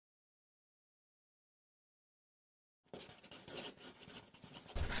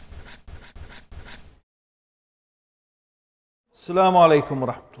السلام عليكم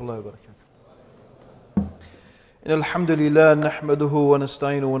ورحمة الله وبركاته. إن الحمد لله نحمده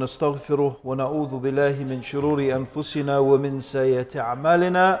ونستعينه ونستغفره ونعوذ بالله من شرور أنفسنا ومن سيئات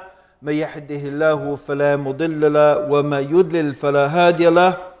أعمالنا من يهده الله فلا مضل له وما يضلل فلا هادي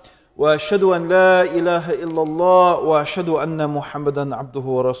له وأشهد أن لا إله إلا الله وأشهد أن محمدا عبده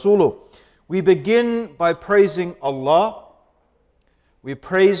ورسوله. We begin by praising Allah. We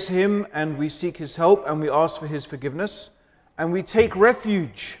praise Him and we seek His help and we ask for His forgiveness. And we take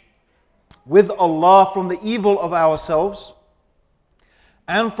refuge with Allah from the evil of ourselves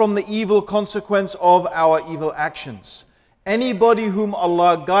and from the evil consequence of our evil actions. Anybody whom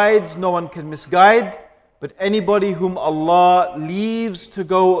Allah guides, no one can misguide. But anybody whom Allah leaves to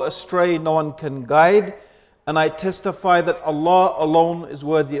go astray, no one can guide. And I testify that Allah alone is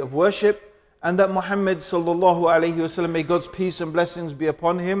worthy of worship, and that Muhammad sallallahu alayhi wasallam, may God's peace and blessings be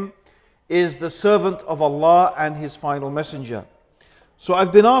upon him, is the servant of Allah and His final messenger. So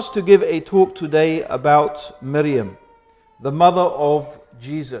I've been asked to give a talk today about Maryam, the mother of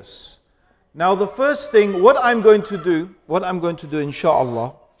Jesus. Now the first thing, what I'm going to do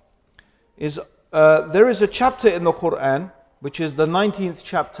inshallah, is there is a chapter in the Quran, which is the 19th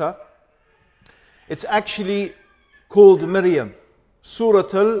chapter. It's actually called Maryam, Surah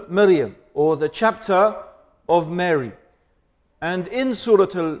Al-Maryam, or the chapter of Mary. And in Surah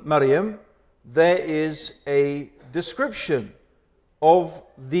Al-Maryam, there is a description of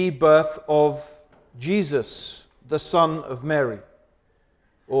the birth of Jesus, the son of Mary,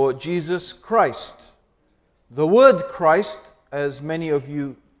 or Jesus Christ. The word Christ, as many of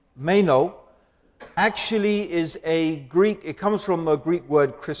you may know, actually is a Greek, it comes from the Greek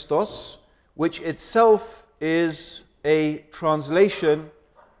word Christos, which itself is a translation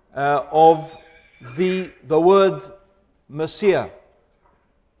of the word Messiah.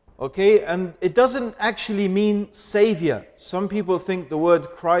 Okay, and it doesn't actually mean savior. Some people think the word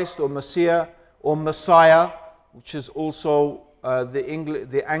Christ or Messiah or Messiah, which is also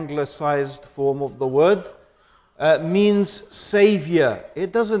the anglicized form of the word, means savior.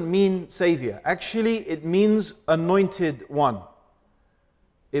 It doesn't mean savior. Actually, it means anointed one.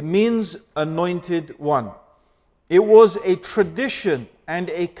 It means anointed one. It was a tradition and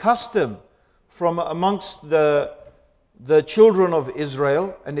a custom from amongst the children of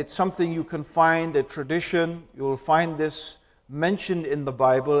Israel, and it's something you can find, a tradition. You will find this mentioned in the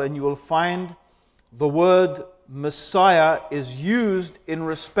Bible, and you will find the word Messiah is used in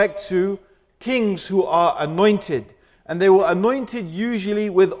respect to kings who are anointed. And they were anointed usually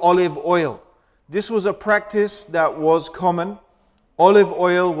with olive oil. This was a practice that was common. Olive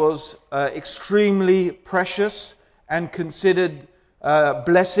oil was extremely precious and considered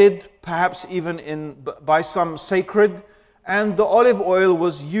blessed, perhaps even by some sacred. And the olive oil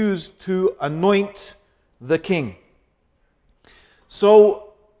was used to anoint the king.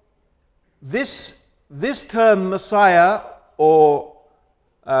 So this term Messiah or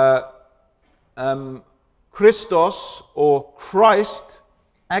Christos or Christ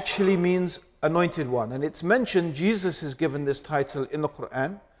actually means anointed one. And it's mentioned, Jesus is given this title in the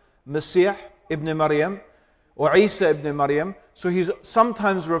Quran, Masih ibn Maryam or Isa ibn Maryam. So he's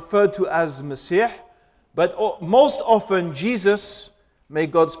sometimes referred to as Masih. But most often Jesus, may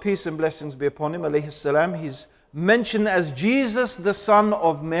God's peace and blessings be upon him, alayhi salam, he's mentioned as Jesus, the son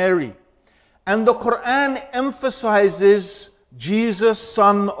of Mary. And the Quran emphasizes Jesus,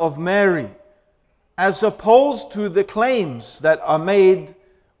 son of Mary, as opposed to the claims that are made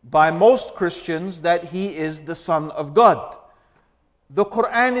by most Christians that he is the Son of God. The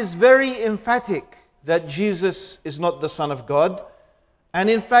Quran is very emphatic that Jesus is not the Son of God. And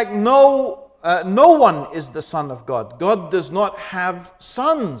in fact, no one is the Son of God. God does not have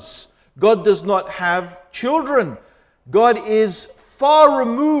sons. God does not have children. God is far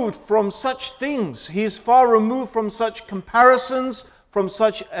removed from such things. He is far removed from such comparisons, from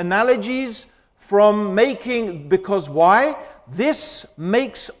such analogies, from making, because why? This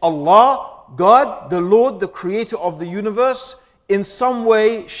makes Allah, God, the Lord, the creator of the universe, in some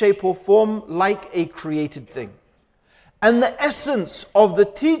way, shape or form, like a created thing. And the essence of the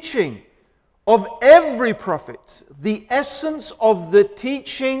teaching of every prophet, the essence of the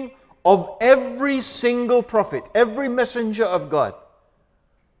teaching of every single prophet, every messenger of God,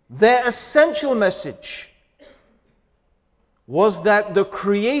 their essential message was that the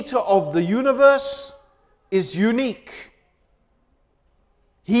creator of the universe is unique.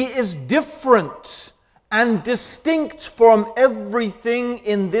 He is different and distinct from everything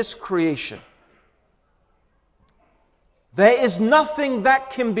in this creation. There is nothing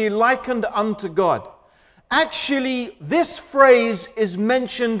that can be likened unto God. Actually, this phrase is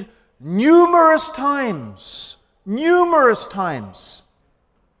mentioned numerous times numerous times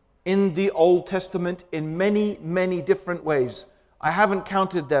in the Old Testament in many, many different ways. I haven't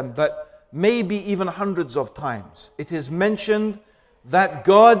counted them, but maybe even hundreds of times. It is mentioned that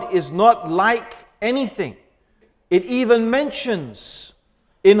God is not like anything. It even mentions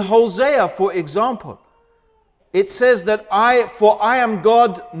in Hosea, for example, it says that I am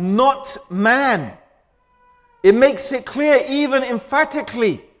God, not man. It makes it clear, even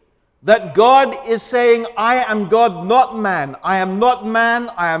emphatically, that God is saying, I am God, not man. I am not man.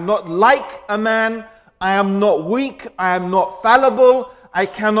 I am not like a man. I am not weak. I am not fallible. I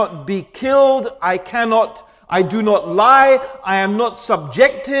cannot be killed. I do not lie. I am not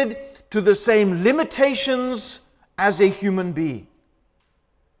subjected to the same limitations as a human being.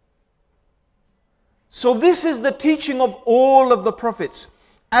 So this is the teaching of all of the prophets,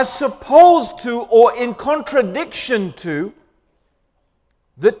 as opposed to or in contradiction to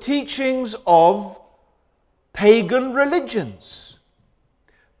the teachings of pagan religions.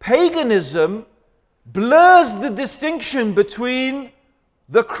 Paganism blurs the distinction between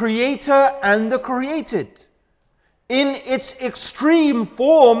the creator and the created. In its extreme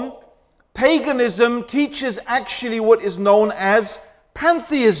form, paganism teaches actually what is known as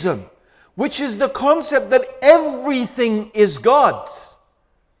pantheism, which is the concept that everything is God.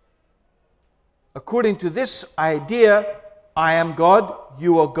 According to this idea, I am God,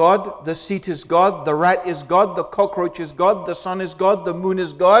 you are God, the seat is God, the rat is God, the cockroach is God, the sun is God, the moon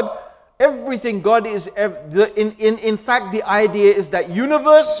is God. Everything God is. In fact, the idea is that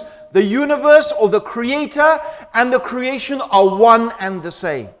the universe or the creator and the creation are one and the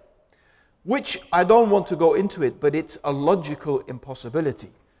same. Which I don't want to go into it, but it's a logical impossibility.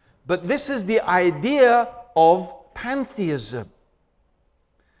 But this is the idea of pantheism.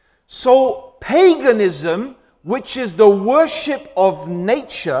 So paganism, which is the worship of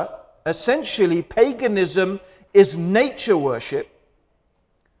nature, essentially paganism is nature worship,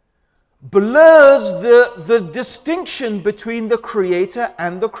 blurs the distinction between the creator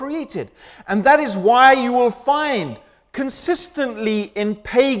and the created. And that is why you will find consistently in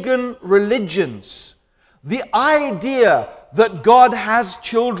pagan religions the idea that God has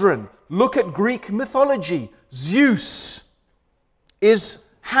children. Look at Greek mythology. Zeus is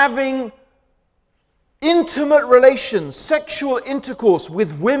having intimate relations, sexual intercourse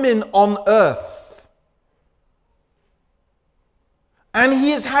with women on earth. And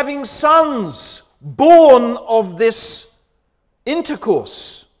he is having sons born of this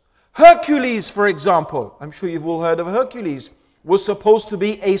intercourse. Hercules, for example, I'm sure you've all heard of Hercules, was supposed to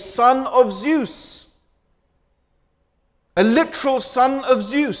be a son of Zeus. A literal son of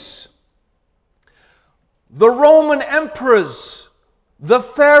Zeus. The Roman emperors, the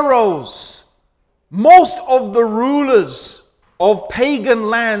pharaohs, most of the rulers of pagan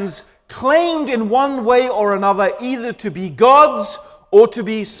lands claimed in one way or another either to be gods or to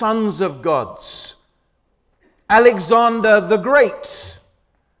be sons of gods. Alexander the Great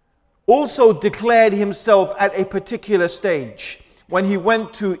also declared himself at a particular stage. When he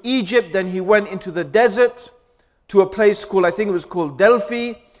went to Egypt, then he went into the desert to a place called, I think it was called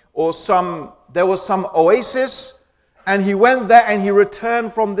Delphi, or there was some oasis, and he went there and he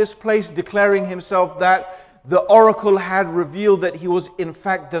returned from this place declaring himself that the oracle had revealed that he was in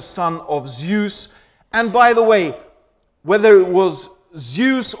fact the son of Zeus. And by the way, whether it was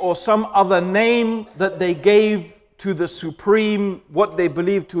Zeus or some other name that they gave to the supreme, what they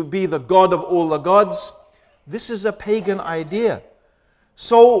believed to be the God of all the gods, this is a pagan idea.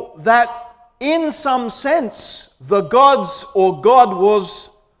 So that in some sense, the gods or God was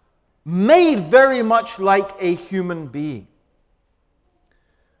made very much like a human being.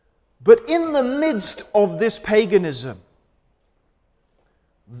 But in the midst of this paganism,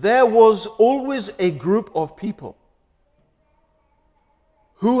 there was always a group of people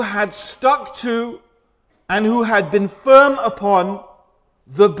who had stuck to and who had been firm upon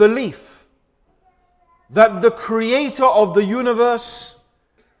the belief that the creator of the universe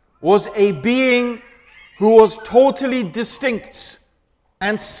was a being who was totally distinct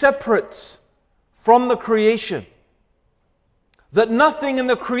and separate from the creation. That nothing in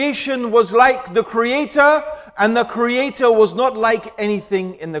the creation was like the creator, and the creator was not like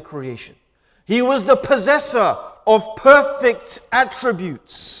anything in the creation. He was the possessor of perfect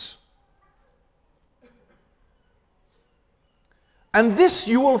attributes. And this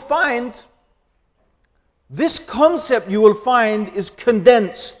you will find, this concept you will find is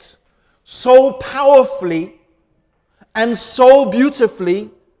condensed so powerfully and so beautifully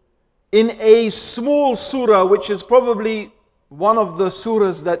in a small surah, which is probably one of the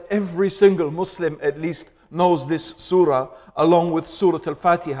surahs that every single Muslim at least knows this surah, along with Surah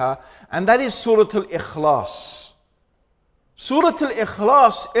Al-Fatiha, and that is Surah Al-Ikhlas. Surah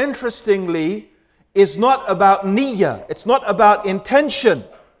Al-Ikhlas, interestingly, is not about niyyah. It's not about intention,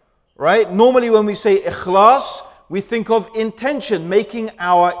 right? Normally when we say ikhlas, we think of intention, making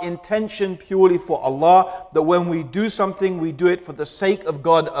our intention purely for Allah, that when we do something, we do it for the sake of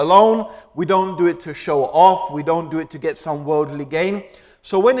God alone. We don't do it to show off. We don't do it to get some worldly gain.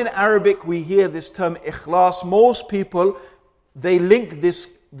 So when in Arabic we hear this term ikhlas, most people, they link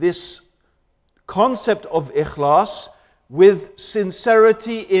this concept of ikhlas with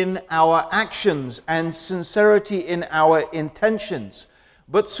sincerity in our actions and sincerity in our intentions.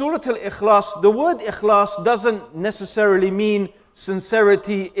 But Surah Al-Ikhlas, the word ikhlas doesn't necessarily mean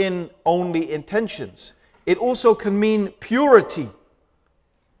sincerity in only intentions. It also can mean purity.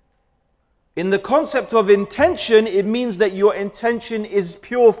 In the concept of intention, it means that your intention is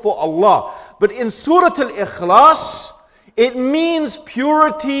pure for Allah. But in Surah Al-Ikhlas, it means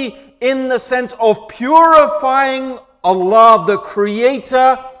purity in the sense of purifying Allah, the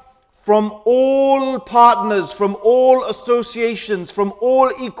Creator, from all partners, from all associations, from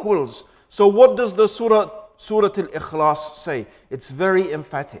all equals. So what does the Surah Al-Ikhlas say? It's very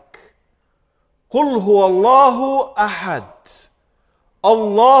emphatic. قُلْ هُوَ اللَّهُ أَحَدٌ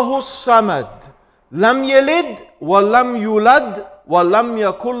Allahu Samad Lam Yalid wa Lam Yulad wa Lam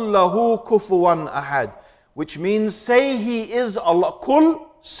Yakul Lahu Kufuwan Ahad. Which means, say He is Allah. Kul,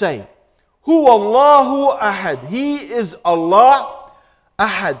 say. Hu Allahu Ahad. He is Allah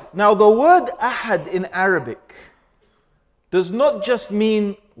Ahad. Now the word Ahad in Arabic does not just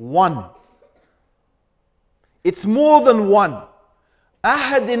mean one. It's more than one.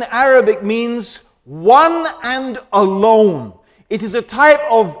 Ahad in Arabic means one and alone. It is a type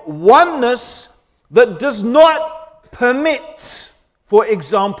of oneness that does not permit, for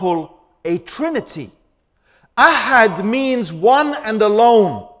example, a trinity. Ahad means one and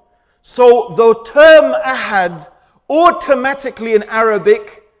alone. So the term Ahad automatically in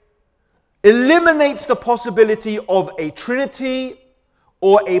Arabic eliminates the possibility of a trinity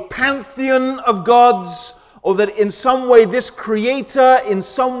or a pantheon of gods, or that in some way this creator, in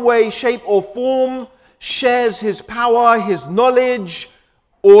some way, shape or form, shares his power, his knowledge,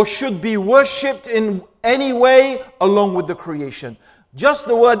 or should be worshipped in any way along with the creation. Just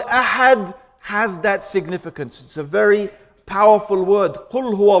the word Ahad has that significance. It's a very powerful word.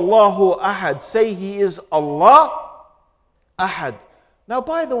 قُلْ هُوَ اللَّهُ أَحَدٌ. Say He is Allah Ahad. Now,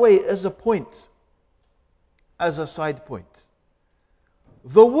 by the way, as a point, as a side point,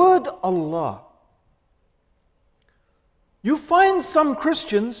 the word Allah, you find some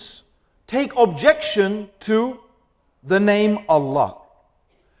Christians take objection to the name Allah.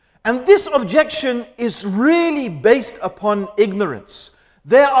 And this objection is really based upon ignorance.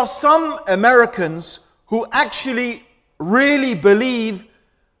 There are some Americans who actually really believe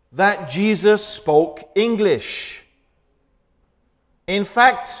that Jesus spoke English. In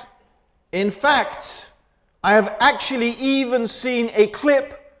fact, I have actually even seen a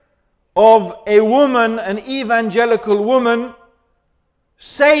clip of a woman, an evangelical woman,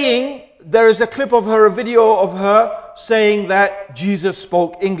 saying, there is a clip of her, a video of her saying that Jesus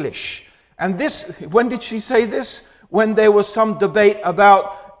spoke English. And this, when did she say this? When there was some debate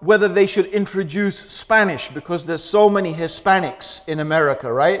about whether they should introduce Spanish, because there's so many Hispanics in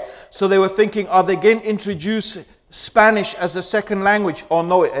America, right? So they were thinking, are they going to introduce Spanish as a second language? Oh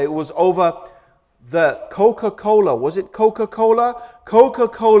no, it was over the Coca-Cola. Was it Coca-Cola?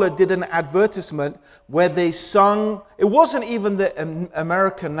 Coca-Cola did an advertisement where they sung, it wasn't even the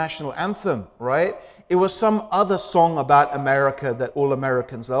American national anthem, right? It was some other song about America that all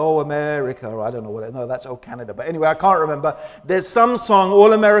Americans, oh America, or I don't know what, no, that's Oh Canada. But anyway, I can't remember. There's some song,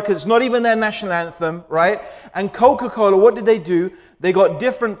 all America, it's not even their national anthem, right? And Coca-Cola, what did they do? They got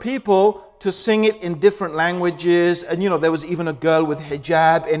different people to sing it in different languages. And, you know, there was even a girl with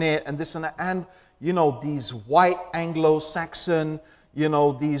hijab in it and this and that. And, you know, these white Anglo-Saxon,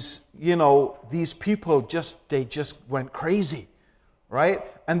 these people they just went crazy, right?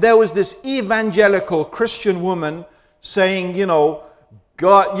 And there was this evangelical Christian woman saying,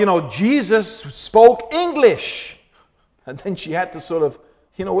 God, Jesus spoke English. And then she had to sort of,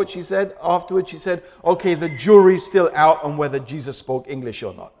 you know what she said afterwards? She said, okay, the jury's still out on whether Jesus spoke English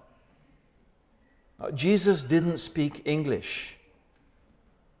or not. No, Jesus didn't speak English.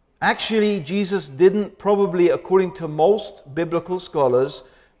 Actually, Jesus didn't, probably according to most biblical scholars,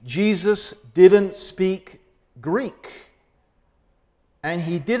 Jesus didn't speak Greek. And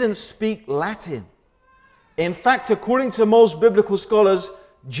He didn't speak Latin. In fact, according to most biblical scholars,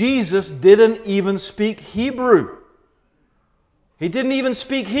 Jesus didn't even speak Hebrew. He didn't even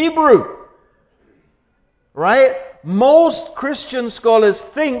speak Hebrew. Right? Most Christian scholars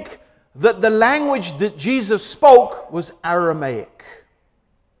think that the language that Jesus spoke was Aramaic.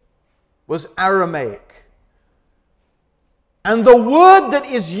 Was Aramaic. And the word that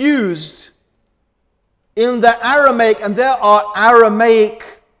is used in the Aramaic, and there are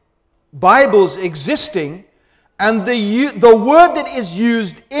Aramaic Bibles existing, and the word that is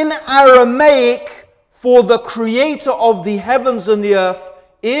used in Aramaic for the creator of the heavens and the earth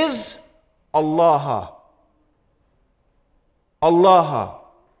is Allah. Allah.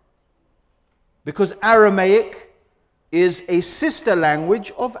 Because Aramaic is a sister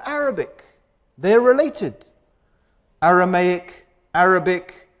language of Arabic. They're related. Aramaic,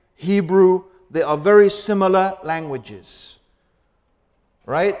 Arabic, Hebrew, they are very similar languages.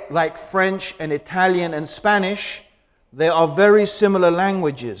 Right? Like French and Italian and Spanish, they are very similar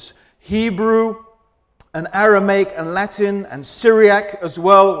languages. Hebrew and Aramaic and Latin and Syriac as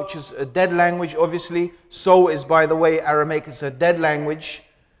well, which is a dead language, obviously. So is, by the way, Aramaic is a dead language.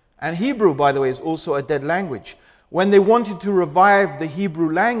 And Hebrew, by the way, is also a dead language. When they wanted to revive the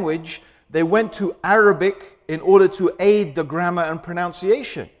Hebrew language, they went to Arabic in order to aid the grammar and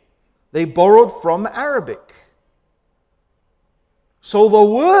pronunciation. They borrowed from Arabic. So the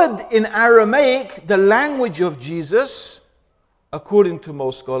word in Aramaic, the language of Jesus, according to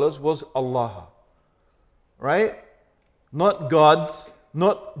most scholars, was Allah. Right? Not God,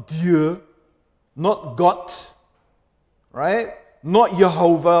 not Dieu, not Gott, right? Not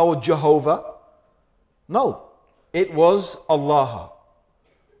Jehovah or Jehovah. No, it was Allah.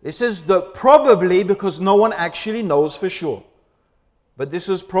 This is probably because no one actually knows for sure. But this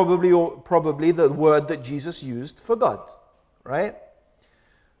is probably the word that Jesus used for God, right?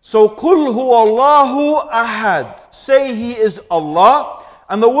 So, Qul huwallahu ahad. Say He is Allah.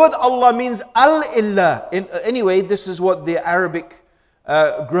 And the word Allah means al-illah. Anyway, this is what the Arabic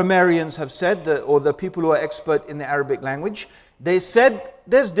grammarians have said, or the people who are expert in the Arabic language. They said,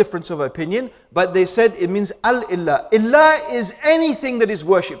 there's difference of opinion, but they said it means al-illah. Illah is anything that is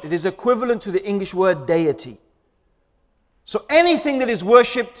worshipped. It is equivalent to the English word deity. So anything that is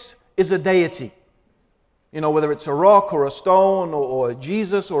worshipped is a deity. You know, whether it's a rock or a stone or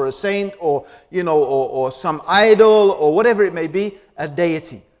Jesus or a saint or, you know, or some idol or whatever it may be, a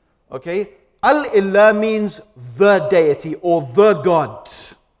deity. Okay? Al-Illah means the deity or the God.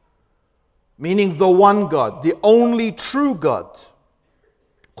 Meaning the one God, the only true God.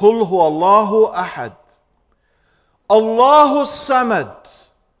 Qul huwallahu ahad. Allahu samad.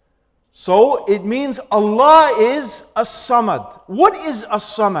 So it means Allah is as-samad. What is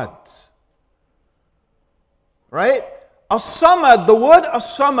as-samad? Right? As-samad, the word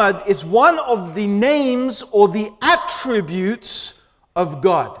as-samad is one of the names or the attributes of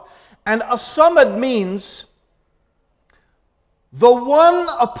God. And as-samad means the one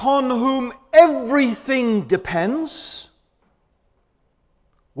upon whom everything depends,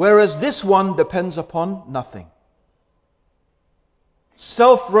 whereas this one depends upon nothing.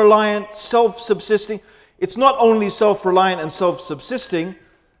 Self-reliant, self-subsisting. It's not only self-reliant and self-subsisting,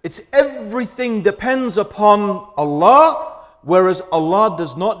 it's everything depends upon Allah, whereas Allah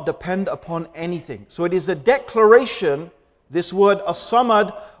does not depend upon anything. So it is a declaration, this word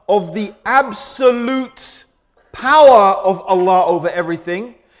as-samad, of the absolute power of Allah over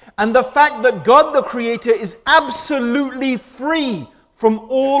everything, and the fact that God the Creator is absolutely free from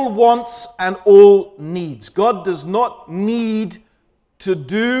all wants and all needs. God does not need to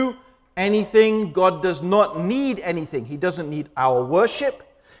do anything. God does not need anything. He doesn't need our worship.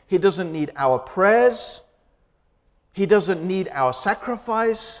 He doesn't need our prayers. He doesn't need our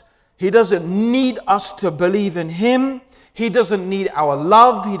sacrifice. He doesn't need us to believe in Him. He doesn't need our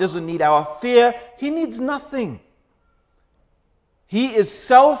love. He doesn't need our fear. He needs nothing. He is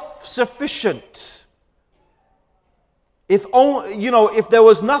self-sufficient. If there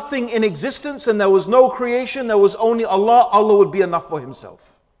was nothing in existence and there was no creation, there was only Allah, Allah would be enough for Himself.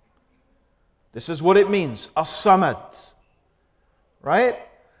 This is what it means, as-samad. Right?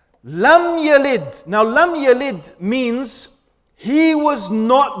 Lam yalid. Now, lam yalid means He was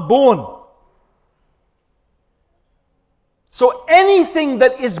not born. So anything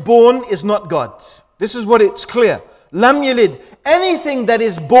that is born is not God. This is what it's clear. Lam yalid. Anything that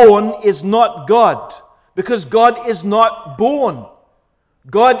is born is not God. Because God is not born.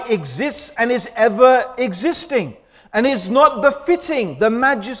 God exists and is ever existing. And is not befitting the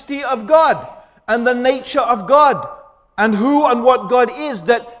majesty of God and the nature of God. And who and what God is,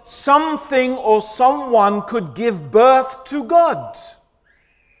 that something or someone could give birth to God.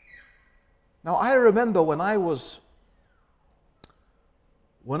 Now I remember when I was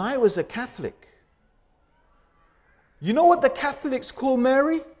a Catholic. You know what the Catholics call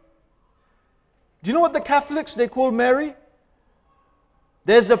Mary? Do you know what the Catholics, they call Mary?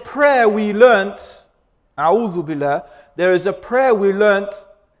 There's a prayer we learnt, A'udhu Billah, there is a prayer we learnt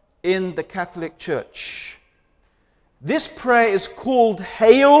in the Catholic Church. This prayer is called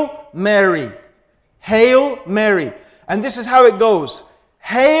Hail Mary. Hail Mary. And this is how it goes.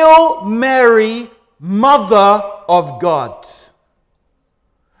 Hail Mary, Mother of God.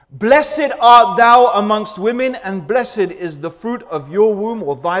 Blessed art thou amongst women, and blessed is the fruit of your womb,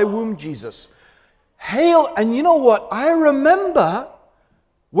 or thy womb, Jesus. Hail, and you know what? I remember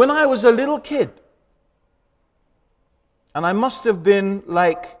when I was a little kid, and I must have been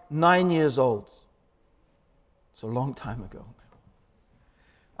like 9 years old. It's a long time ago.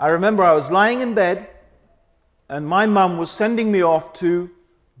 I remember I was lying in bed, and my mum was sending me off to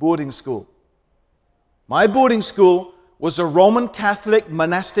boarding school. My boarding school was a Roman Catholic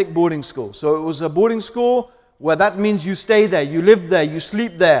monastic boarding school. So it was a boarding school where that means you stay there, you live there, you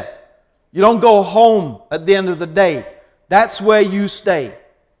sleep there. You don't go home at the end of the day. That's where you stay.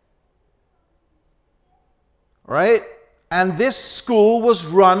 Right? And this school was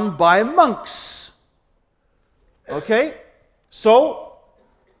run by monks. Okay? So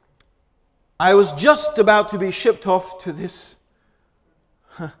I was just about to be shipped off to this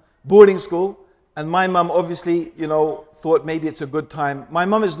boarding school, and my mum obviously, thought maybe it's a good time. My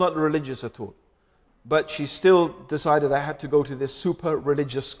mum is not religious at all, but she still decided I had to go to this super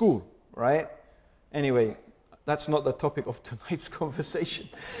religious school, right? Anyway, that's not the topic of tonight's conversation.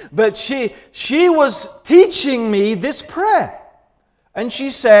 But she was teaching me this prayer, and she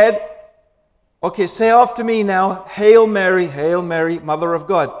said, okay, say after me now, Hail Mary, Mother of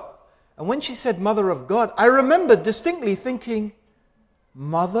God. And when she said Mother of God, I remember distinctly thinking,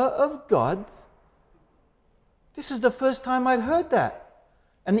 Mother of God? This is the first time I'd heard that.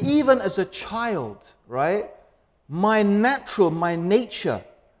 And even as a child, right, my natural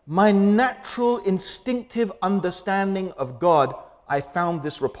instinctive understanding of God, I found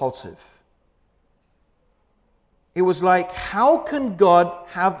this repulsive. It was like, how can God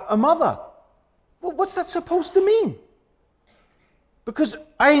have a mother? Well, what's that supposed to mean? Because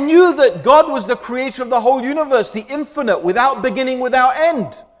I knew that God was the creator of the whole universe, the infinite, without beginning, without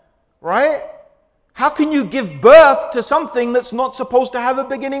end, right? How can you give birth to something that's not supposed to have a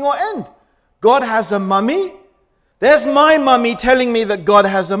beginning or end? God has a mummy. There's my mummy telling me that God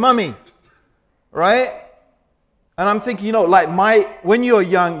has a mummy, right? And I'm thinking, when you're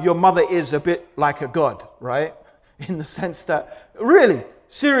young, your mother is a bit like a god, right? In the sense that, really,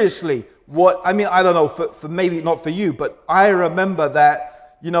 seriously, I don't know, for maybe not for you, but I remember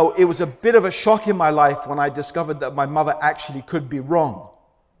that, it was a bit of a shock in my life when I discovered that my mother actually could be wrong.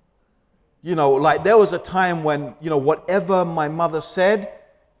 There was a time when, whatever my mother said,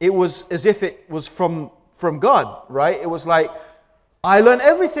 it was as if it was from God, right? It was like, I learned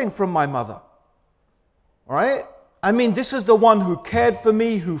everything from my mother, right? This is the one who cared for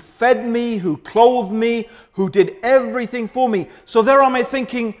me, who fed me, who clothed me, who did everything for me. So there am I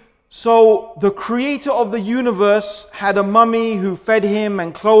thinking, so the creator of the universe had a mummy who fed him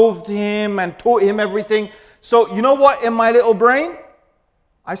and clothed him and taught him everything. So you know what, in my little brain?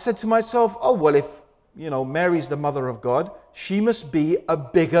 I said to myself, oh, well, if, Mary's the mother of God, she must be a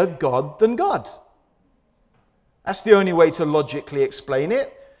bigger God than God. That's the only way to logically explain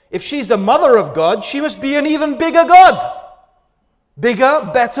it. If she's the mother of God, she must be an even bigger God. Bigger,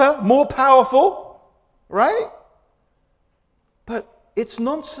 better, more powerful, right? But it's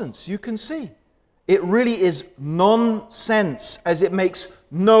nonsense, you can see. It really is nonsense, as it makes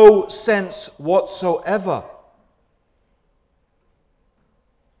no sense whatsoever.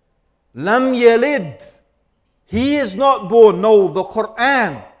 Lam yalid. He is not born. No, the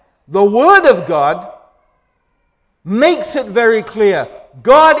Quran, the Word of God, makes it very clear.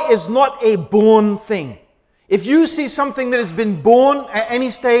 God is not a born thing. If you see something that has been born at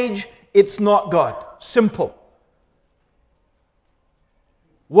any stage, it's not God. Simple.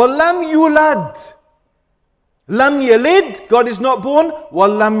 Walam yulad. Lam yalid, God is not born.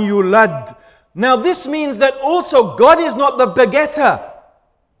 Walam yulad. Now this means that also God is not the begetter.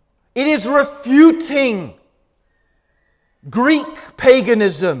 It is refuting Greek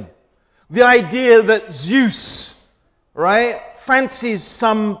paganism. The idea that Zeus, right, fancies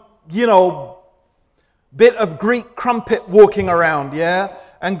some, bit of Greek crumpet walking around, yeah?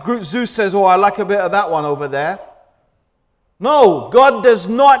 And Zeus says, oh, I like a bit of that one over there. No, God does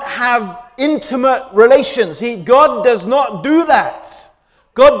not have intimate relations. God does not do that.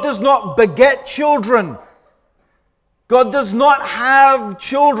 God does not beget children. God does not have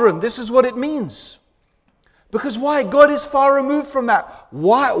children. This is what it means. Because why? God is far removed from that.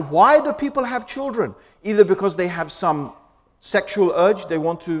 Why do people have children? Either because they have some sexual urge they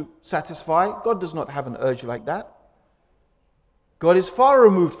want to satisfy. God does not have an urge like that. God is far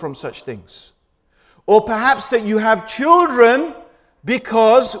removed from such things. Or perhaps that you have children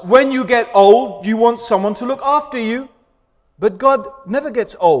because when you get old, you want someone to look after you. But God never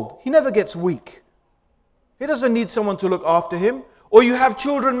gets old. He never gets weak. He doesn't need someone to look after him. Or you have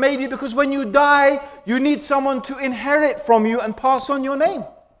children maybe because when you die, you need someone to inherit from you and pass on your name.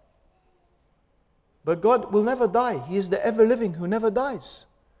 But God will never die. He is the ever-living who never dies.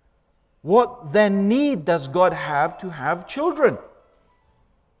 What then need does God have to have children?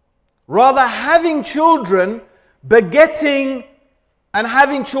 Rather, having children, begetting and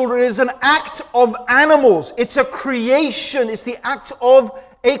having children is an act of animals. It's a creation. It's the act of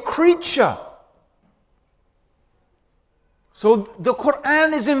a creature. So the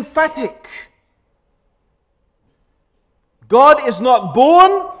Quran is emphatic. God is not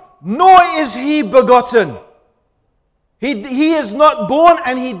born, nor is He begotten. He is not born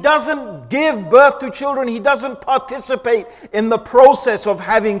and He doesn't give birth to children. He doesn't participate in the process of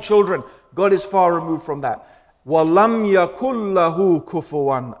having children. God is far removed from that. وَلَمْ يَكُلْ لَهُ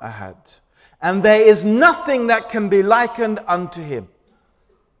كُفُوًا أَحَدٌ. And there is nothing that can be likened unto Him.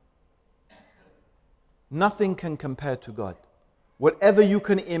 Nothing can compare to God. Whatever you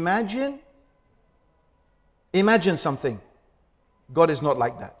can imagine something. God is not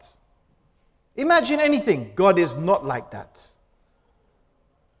like that. Imagine anything. God is not like that.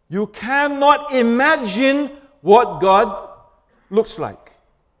 You cannot imagine what God looks like.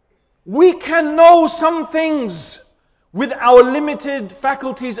 We can know some things with our limited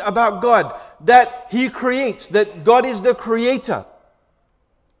faculties about God, that He creates, that God is the creator.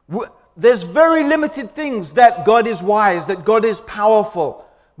 There's very limited things that God is wise, that God is powerful.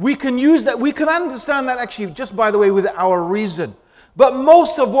 We can use that, we can understand that actually just by the way with our reason. But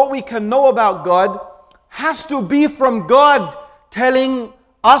most of what we can know about God has to be from God telling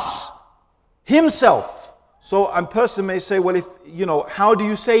us Himself. So a person may say, well, how do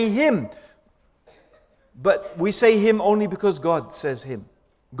you say Him? But we say Him only because God says Him.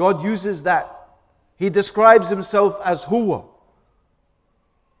 God uses that. He describes Himself as Huwa.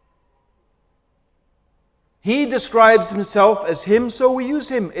 He describes Himself as Him, so we use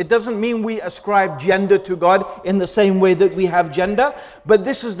Him. It doesn't mean we ascribe gender to God in the same way that we have gender, but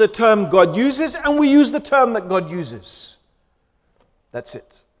this is the term God uses, and we use the term that God uses. That's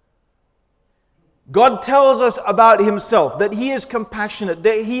it. God tells us about Himself, that He is compassionate,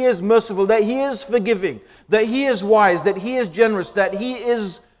 that He is merciful, that He is forgiving, that He is wise, that He is generous, that He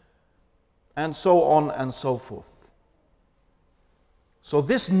is, and so on and so forth. So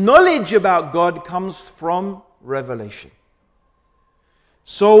this knowledge about God comes from revelation.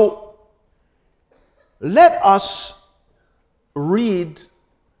 So let us read,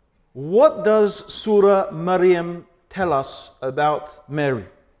 what does Surah Maryam tell us about Mary?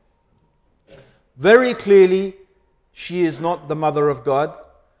 Very clearly, she is not the mother of God.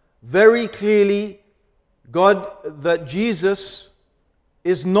 Very clearly, that Jesus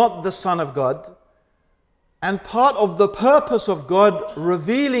is not the Son of God. And part of the purpose of God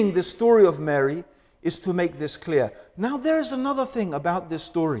revealing the story of Mary is to make this clear. Now there is another thing about this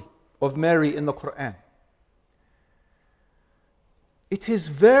story of Mary in the Quran. It is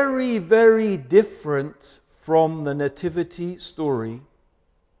very, very different from the nativity story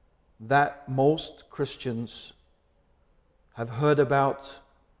that most Christians have heard about,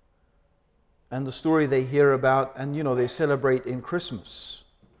 and the story they hear about and they celebrate in Christmas.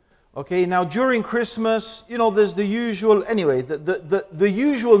 Okay, now during Christmas, there's the usual, the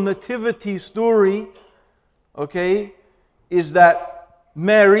usual nativity story, okay, is that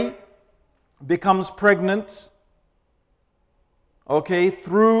Mary becomes pregnant, okay,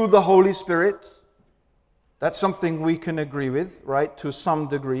 through the Holy Spirit. That's something we can agree with, right, to some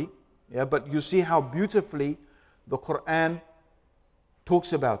degree. Yeah, but you see how beautifully the Quran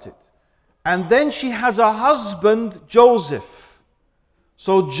talks about it. And then she has a husband, Joseph.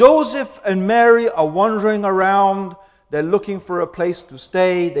 So Joseph and Mary are wandering around. They're looking for a place to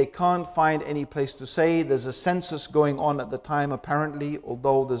stay. They can't find any place to stay. There's a census going on at the time, apparently,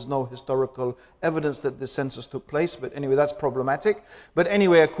 although there's no historical evidence that the census took place. But anyway, that's problematic. But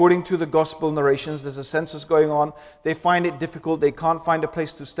anyway, according to the gospel narrations, there's a census going on. They find it difficult. They can't find a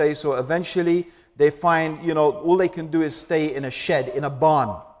place to stay. So eventually, they find, all they can do is stay in a shed, in a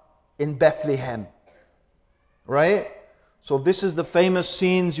barn, in Bethlehem. Right? So this is the famous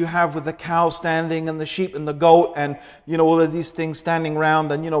scenes you have with the cow standing and the sheep and the goat and, all of these things standing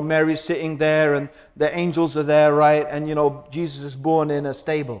around and, Mary's sitting there and the angels are there, right? And, Jesus is born in a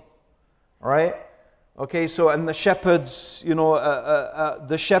stable, right? Okay, so, and the shepherds,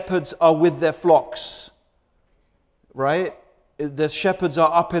 the shepherds are with their flocks, right? The shepherds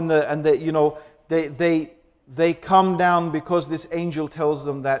are up in the, and they, they come down because this angel tells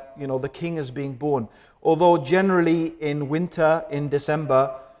them that, the king is being born. Although generally in winter, in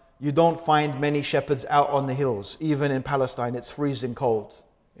December, you don't find many shepherds out on the hills. Even in Palestine, it's freezing cold.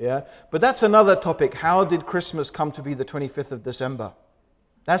 Yeah, but that's another topic. How did Christmas come to be the 25th of December?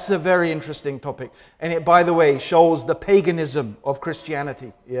 That's a very interesting topic. And it, by the way, shows the paganism of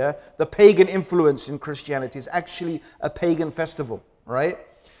Christianity. Yeah, the pagan influence in Christianity is actually a pagan festival, right?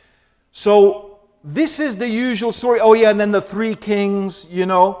 So this is the usual story. Oh yeah, and then the three kings,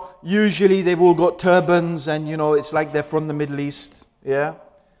 usually they've all got turbans and, it's like they're from the Middle East. Yeah,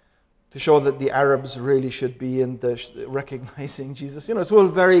 to show that the Arabs really should be in the recognizing Jesus. It's all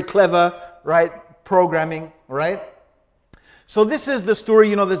very clever, right? Programming, right? So this is the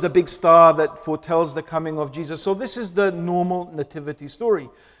story, there's a big star that foretells the coming of Jesus. So this is the normal nativity story.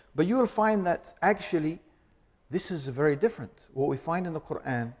 But you will find that actually this is very different. What we find in the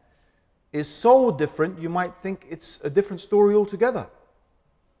Quran is so different, you might think it's a different story altogether.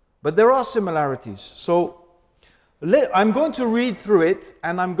 But there are similarities. So I'm going to read through it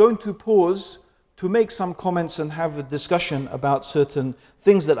and I'm going to pause to make some comments and have a discussion about certain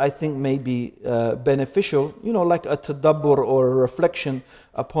things that I think may be beneficial, like a tadabbur or a reflection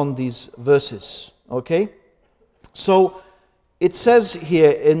upon these verses. Okay? So it says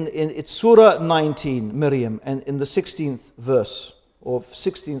here it's Surah 19, Maryam, and in the 16th verse, or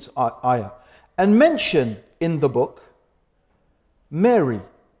 16th ayah, and mention in the book Mary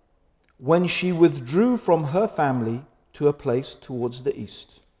when she withdrew from her family to a place towards the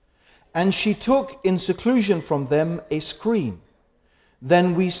east. And she took in seclusion from them a screen.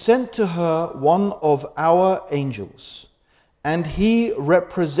 Then we sent to her one of our angels, and he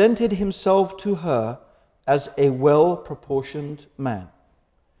represented himself to her as a well-proportioned man.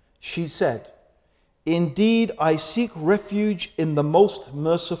 She said, "Indeed, I seek refuge in the most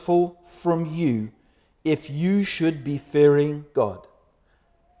merciful from you, if you should be fearing God."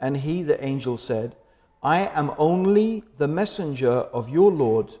 And he, the angel, said, "I am only the messenger of your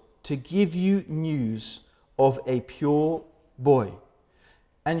Lord to give you news of a pure boy."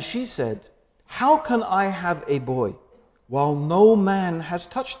 And she said, "How can I have a boy while no man has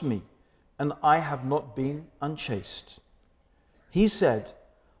touched me, and I have not been unchaste?" He said,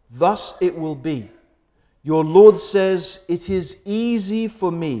 "Thus it will be. Your Lord says, it is easy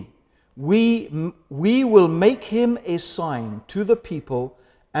for me. We will make him a sign to the people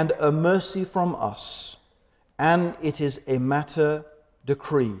and a mercy from us. And it is a matter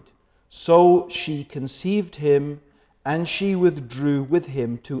decreed." So she conceived him, and she withdrew with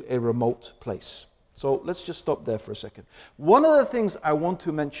him to a remote place. So let's just stop there for a second. One of the things I want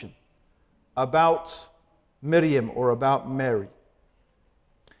to mention about Miriam or about Mary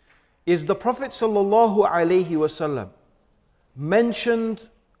is the Prophet ﷺ mentioned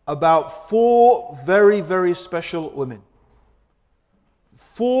about 4 very, very special women.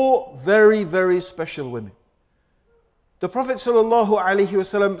 4 very, very special women. The Prophet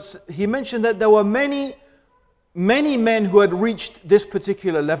ﷺ, he mentioned that there were many men who had reached this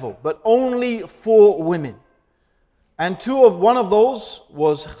particular level, but only 4 women. And one of those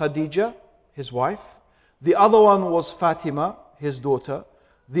was Khadija, his wife. The other one was Fatima, his daughter.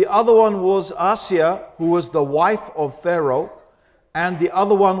 The other one was Asiya, who was the wife of Pharaoh. And the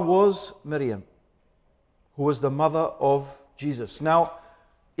other one was Maryam, who was the mother of Jesus. Now,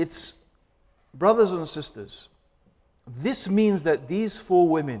 it's brothers and sisters, this means that these 4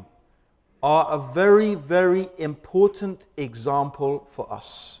 women are a very, very important example for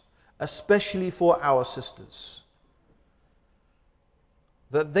us, especially for our sisters.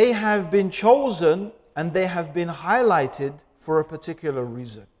 That they have been chosen and they have been highlighted for a particular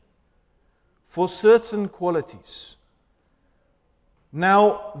reason, for certain qualities.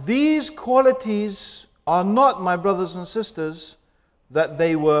 Now, these qualities are not, my brothers and sisters, that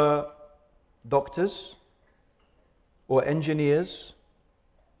they were doctors, or engineers,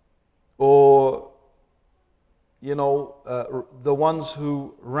 or the ones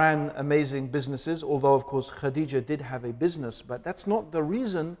who ran amazing businesses, although of course Khadija did have a business, but that's not the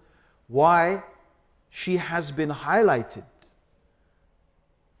reason why she has been highlighted.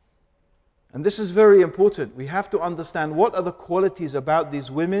 And this is very important. We have to understand what are the qualities about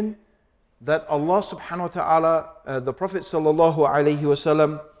these women that Allah subhanahu wa ta'ala, the Prophet sallallahu alaihi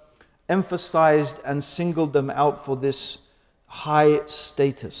wasallam, emphasized and singled them out for this high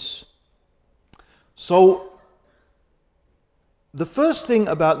status. So, the first thing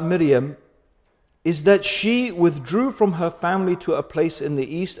about Miriam is that she withdrew from her family to a place in the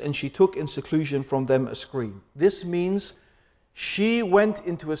east, and she took in seclusion from them a screen. This means she went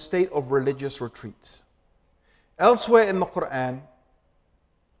into a state of religious retreat. Elsewhere in the Quran,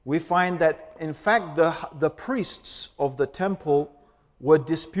 we find that in fact the priests of the temple were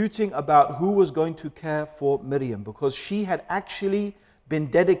disputing about who was going to care for Miriam, because she had actually been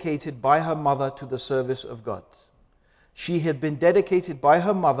dedicated by her mother to the service of God. She had been dedicated by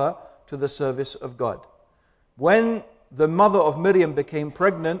her mother to the service of God. When the mother of Miriam became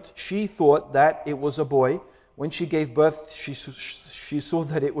pregnant, she thought that it was a boy. When she gave birth, she saw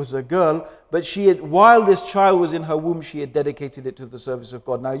that it was a girl, but while this child was in her womb, she had dedicated it to the service of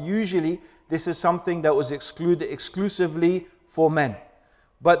God. Now, usually, this is something that was excluded exclusively for men.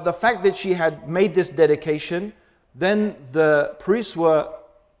 But the fact that she had made this dedication, then the priests were,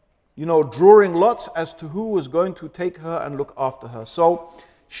 drawing lots as to who was going to take her and look after her. So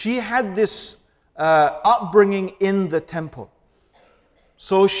she had this upbringing in the temple.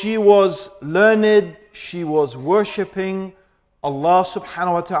 So she was learned, she was worshipping Allah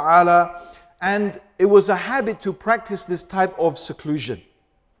subhanahu wa ta'ala, and it was a habit to practice this type of seclusion.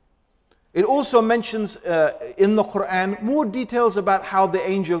 It also mentions in the Quran more details about how the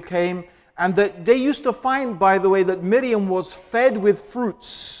angel came, and that they used to find, by the way, that Miriam was fed with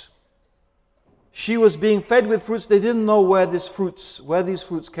fruits. She was being fed with fruits. They didn't know where these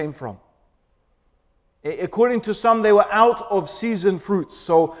fruits came from. According to some, they were out of season fruits,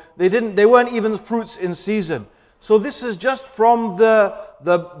 so they weren't even fruits in season. So this is just from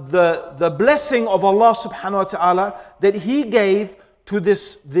the blessing of Allah subhanahu wa ta'ala that He gave to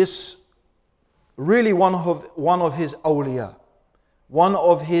this really one of His awliya, one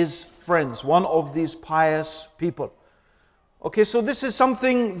of His friends, one of these pious people. Okay, so this is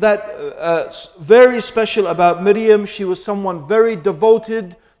something that very special about Miriam. She was someone very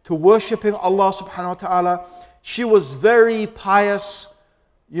devoted to worshipping Allah subhanahu wa ta'ala. She was very pious.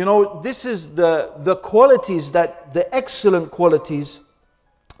 This is the qualities, the excellent qualities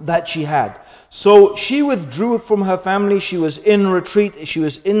that she had. So she withdrew from her family. She was in retreat. She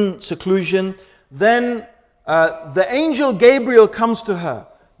was in seclusion. Then the angel Gabriel comes to her,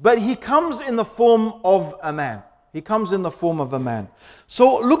 but he comes in the form of a man. He comes in the form of a man.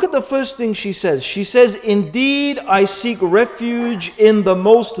 So look at the first thing she says. She says, "Indeed, I seek refuge in the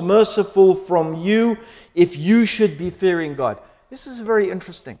most merciful from you, if you should be fearing God." This is very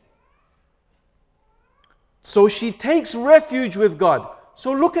interesting. So she takes refuge with God.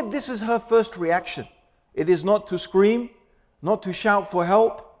 So look at this as her first reaction. It is not to scream, not to shout for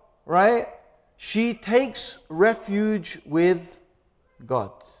help, right? She takes refuge with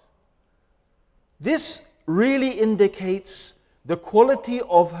God. This really indicates the quality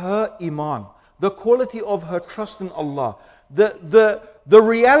of her iman, the quality of her trust in Allah, the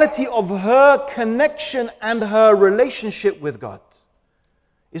reality of her connection and her relationship with God.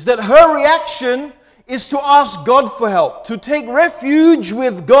 Is that her reaction is to ask God for help, to take refuge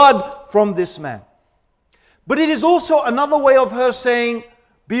with God from this man. But it is also another way of her saying,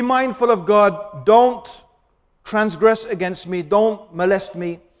 be mindful of God, don't transgress against me, don't molest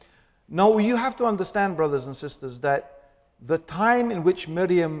me. Now, you have to understand, brothers and sisters, that the time in which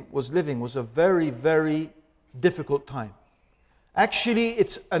Miriam was living was a very, very difficult time. Actually,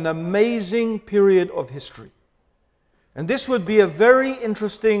 it's an amazing period of history. And this would be a very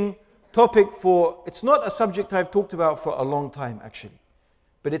interesting topic it's not a subject I've talked about for a long time, actually.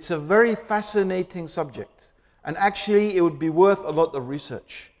 But it's a very fascinating subject. And actually, it would be worth a lot of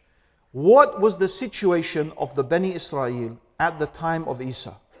research. What was the situation of the Bani Israel at the time of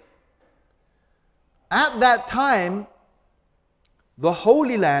Isa? At that time, the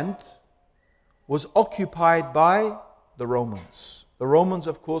Holy Land was occupied by the Romans. The Romans,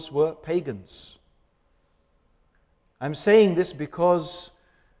 of course, were pagans. I'm saying this because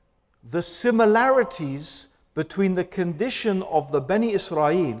the similarities between the condition of the Bani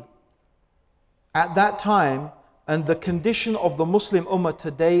Israel at that time and the condition of the Muslim Ummah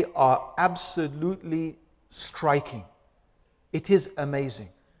today are absolutely striking. It is amazing.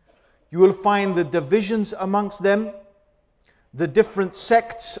 You will find the divisions amongst them, the different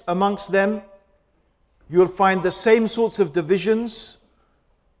sects amongst them. You'll find the same sorts of divisions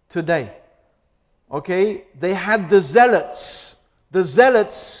today. Okay? They had the zealots. The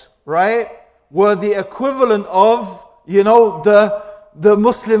zealots, right, were the equivalent of, the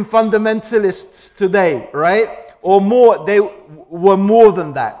Muslim fundamentalists today, right? Or more, they were more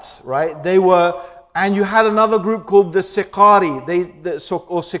than that, right? And you had another group called the Siqari,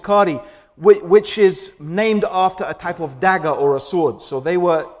 or Siqari, which is named after a type of dagger or a sword. So they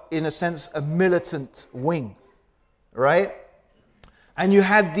were, in a sense, a militant wing, right? And you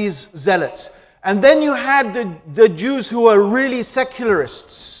had these zealots. And then you had the Jews who were really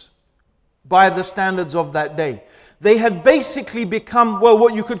secularists by the standards of that day. They had basically become,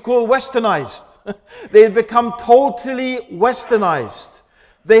 what you could call westernized. They had become totally westernized.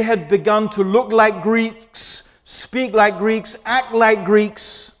 They had begun to look like Greeks, speak like Greeks, act like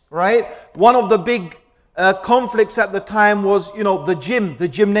Greeks, right? One of the big conflicts at the time was, the gym, the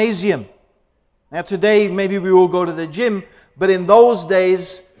gymnasium. Now today, maybe we all go to the gym, but in those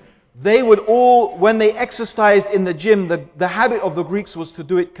days, they would all, when they exercised in the gym, the habit of the Greeks was to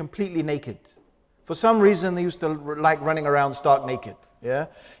do it completely naked. For some reason, they used to like running around stark naked. Yeah.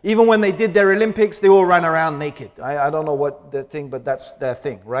 Even when they did their Olympics, they all ran around naked. I don't know what the thing, but that's their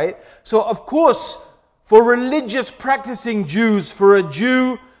thing, right? So of course, for religious practicing Jews, for a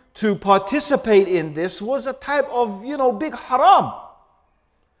Jew to participate in this was a type of, big haram.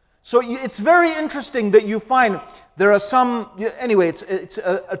 So it's very interesting that you find there are some, anyway, it's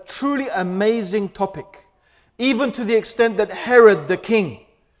a truly amazing topic. Even to the extent that Herod the king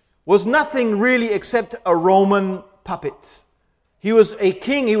was nothing really except a Roman puppet. He was a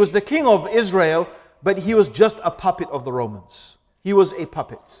king, he was the king of Israel, but he was just a puppet of the Romans. He was a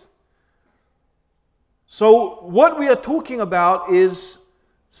puppet. So what we are talking about is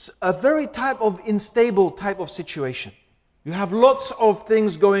a very type of unstable type of situation. You have lots of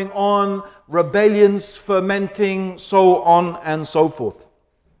things going on, rebellions fermenting, so on and so forth.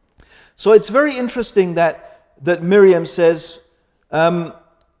 So it's very interesting that Miriam says,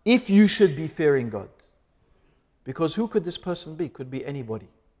 if you should be fearing God. Because who could this person be? Could be anybody.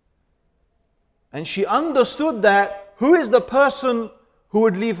 And she understood that who is the person who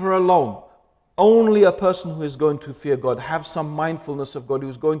would leave her alone? Only a person who is going to fear God, have some mindfulness of God, who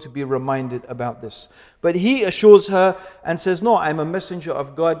is going to be reminded about this. But he assures her and says, no, I'm a messenger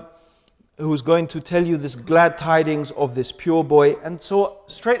of God who is going to tell you this glad tidings of this pure boy. And so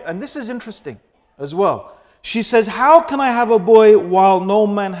straight, and this is interesting as well. She says, how can I have a boy while no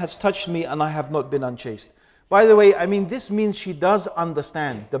man has touched me and I have not been unchaste? By the way, this means she does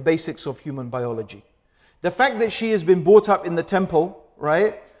understand the basics of human biology. The fact that she has been brought up in the temple,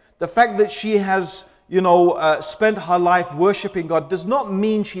 right? The fact that she has, spent her life worshipping God does not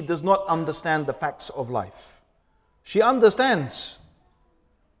mean she does not understand the facts of life. She understands.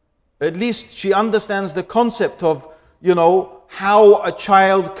 At least she understands the concept of, how a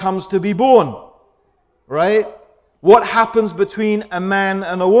child comes to be born, right? What happens between a man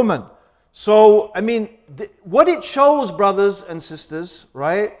and a woman. So, what it shows, brothers and sisters,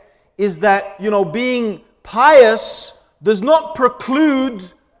 right, is that, being pious does not preclude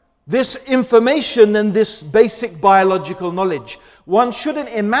this information and this basic biological knowledge. One shouldn't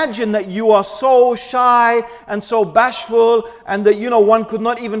imagine that you are so shy and so bashful and that, one could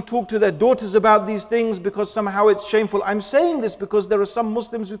not even talk to their daughters about these things because somehow it's shameful. I'm saying this because there are some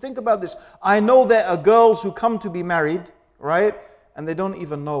Muslims who think about this. I know there are girls who come to be married, right, and they don't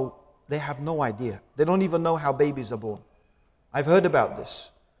even know. They have no idea. They don't even know how babies are born. I've heard about this.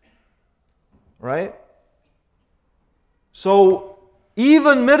 Right? So,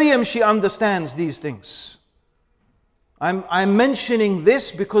 even Miriam, she understands these things. I'm mentioning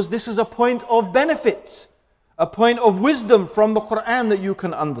this because this is a point of benefit, a point of wisdom from the Quran that you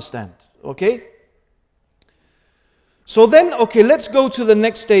can understand. Okay? So then, let's go to the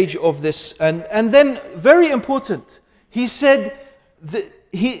next stage of this. And then, very important, he said,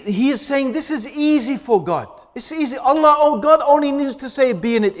 He is saying this is easy for God. It's easy. God only needs to say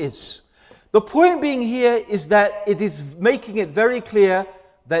be and it is. The point being here is that it is making it very clear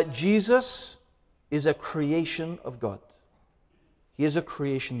that Jesus is a creation of God. He is a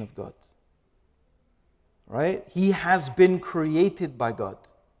creation of God. Right? He has been created by God.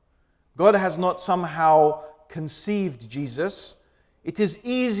 God has not somehow conceived Jesus. It is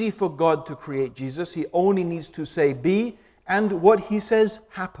easy for God to create Jesus. He only needs to say be, and what he says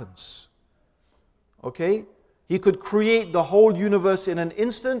happens. Okay? He could create the whole universe in an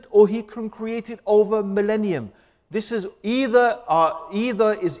instant, or he can create it over millennium. This is either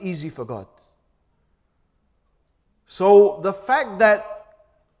is easy for God. So the fact that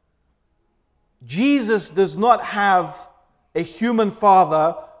Jesus does not have a human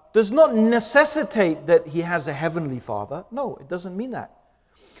father does not necessitate that he has a heavenly father. No, it doesn't mean that.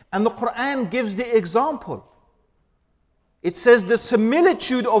 And the Quran gives the example. It says the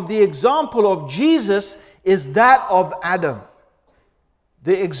similitude of the example of Jesus is that of Adam.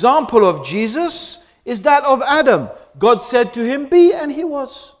 The example of Jesus is that of Adam. God said to him, be, and he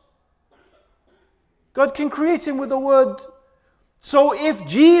was. God can create him with a word. So if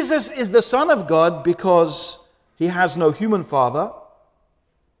Jesus is the Son of God because he has no human father,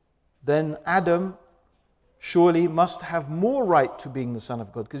 then Adam surely must have more right to being the Son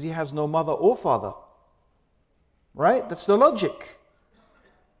of God because he has no mother or father. Right? That's the logic.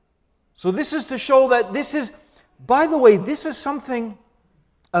 So this is to show that this is, by the way, this is something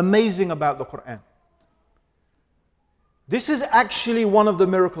amazing about the Quran. This is actually one of the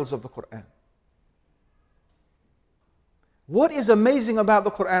miracles of the Quran. What is amazing about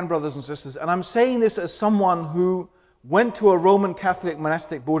the Quran, brothers and sisters, and I'm saying this as someone who went to a Roman Catholic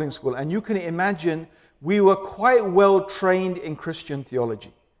monastic boarding school, and you can imagine we were quite well trained in Christian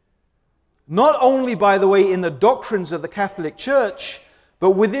theology. Not only, by the way, in the doctrines of the Catholic Church,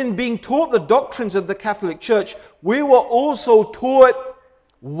 but within being taught the doctrines of the Catholic Church, we were also taught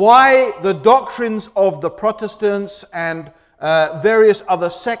why the doctrines of the Protestants and various other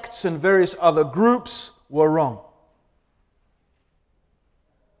sects and various other groups were wrong.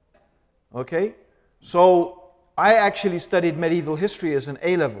 Okay? So I actually studied medieval history as an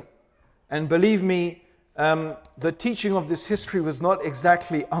A-level. And believe me, the teaching of this history was not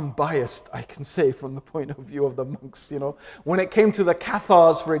exactly unbiased, I can say, from the point of view of the monks. You know, when it came to the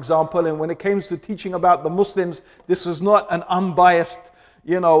Cathars, for example, and when it came to teaching about the Muslims, this was not an unbiased,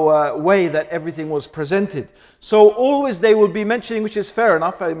 way that everything was presented. So always they would be mentioning, which is fair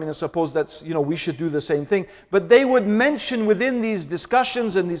enough. I mean, I suppose that's, we should do the same thing. But they would mention within these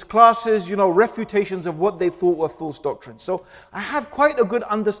discussions and these classes, refutations of what they thought were false doctrines. So I have quite a good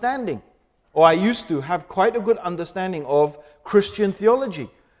understanding, or I used to have quite a good understanding of Christian theology.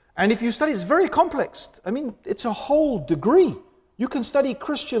 And if you study, it's very complex. I mean, it's a whole degree. You can study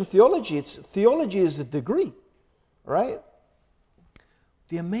Christian theology. Theology is a degree, right?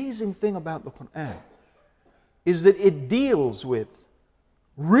 The amazing thing about the Quran is that it deals with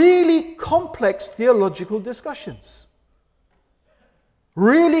really complex theological discussions.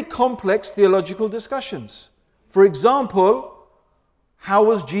 Really complex theological discussions. For example, how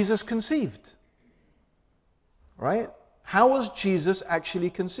was Jesus conceived? Right? How was Jesus actually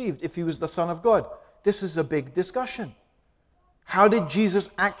conceived if he was the Son of God? This is a big discussion. How did Jesus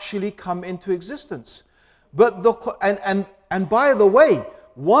actually come into existence? But and by the way,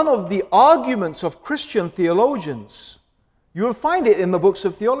 one of the arguments of Christian theologians, you will find it in the books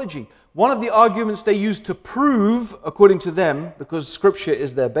of theology. One of the arguments they use to prove, according to them, because Scripture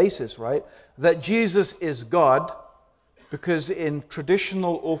is their basis, right, that Jesus is God, because in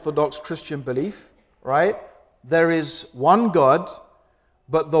traditional Orthodox Christian belief, right, there is one God,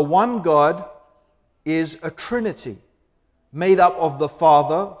 but the one God is a Trinity, made up of the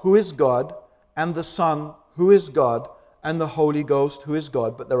Father, who is God, and the Son, who is God, and the Holy Ghost, who is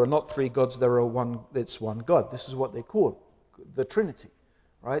God. But there are not three gods, it's one God. This is what they call the Trinity,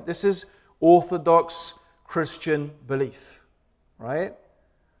 right? This is Orthodox Christian belief, right?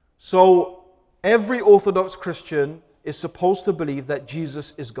 So every Orthodox Christian is supposed to believe that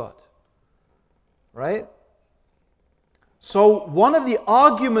Jesus is God, right? So one of the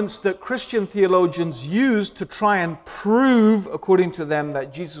arguments that Christian theologians use to try and prove, according to them,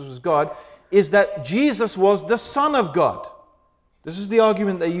 that Jesus was God is that Jesus was the Son of God. This is the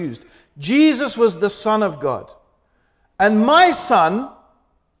argument they used. Jesus was the Son of God. And my son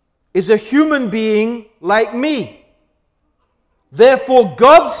is a human being like me. Therefore,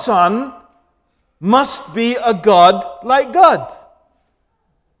 God's Son must be a God like God.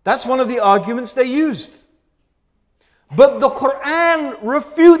 That's one of the arguments they used. But the Quran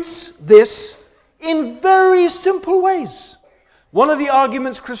refutes this in very simple ways. One of the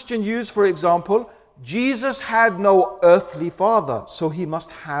arguments Christians use, for example, Jesus had no earthly father, so he must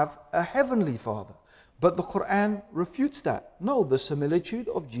have a heavenly father. But the Quran refutes that. No, the similitude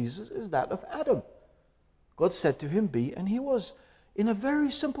of Jesus is that of Adam. God said to him, be, and he was. In a very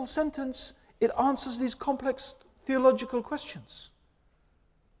simple sentence, it answers these complex theological questions.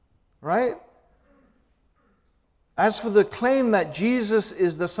 Right? As for the claim that Jesus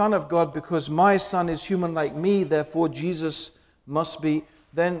is the Son of God because my son is human like me, therefore Jesus must be,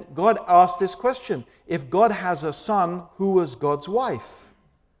 then God asked this question. If God has a son, who was God's wife?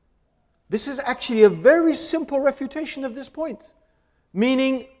 This is actually a very simple refutation of this point.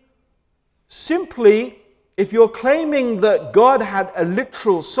 Meaning, simply, if you're claiming that God had a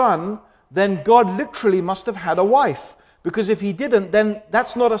literal son, then God literally must have had a wife. Because if he didn't, then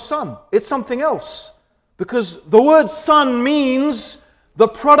that's not a son. It's something else. Because the word son means the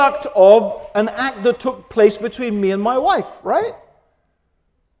product of an act that took place between me and my wife, right?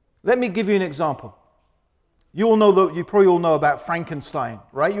 Let me give you an example. You probably all know about Frankenstein,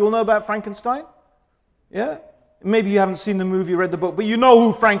 right? You all know about Frankenstein? Yeah? Maybe you haven't seen the movie, read the book, but you know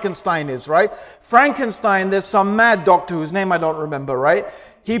who Frankenstein is, right? Frankenstein, there's some mad doctor whose name I don't remember, right?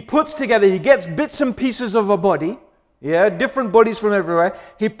 He gets bits and pieces of a body, yeah, different bodies from everywhere.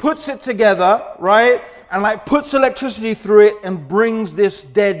 He puts it together, right? And puts electricity through it and brings this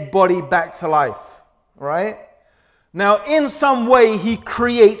dead body back to life, right? Now, in some way, he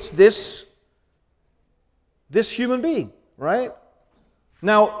creates this human being, right?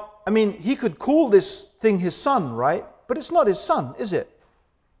 Now, I mean, he could call this thing his son, right? but it's not his son, is it?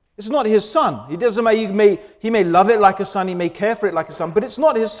 It's not his son. He may love it like a son, he may care for it like a son, but it's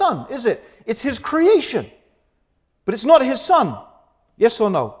not his son, is it? It's his creation. But it's not his son. Yes or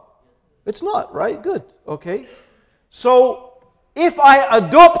no? It's not, right? Good. Okay. So, if I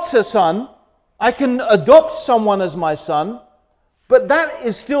adopt a son, I can adopt someone as my son, but that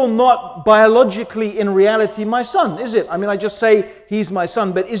is still not biologically, in reality, my son, is it? I mean, I just say he's my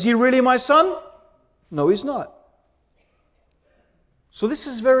son, but is he really my son? No, he's not. So this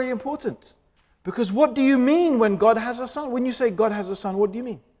is very important. Because what do you mean when God has a son? When you say God has a son, what do you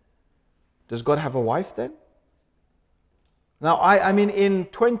mean? Does God have a wife then? Now, I mean, in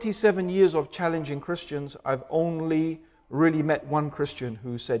 27 years of challenging Christians, I've only really met one Christian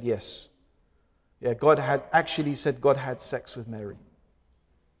who said yes. Yeah, God had actually said God had sex with Mary.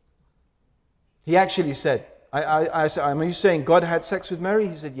 He actually said, I said, are you saying God had sex with Mary?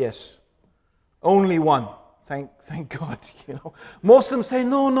 He said, yes. Only one. Thank God. You know, most of them say,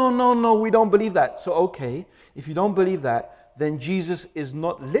 no, we don't believe that. So, okay, if you don't believe that, then Jesus is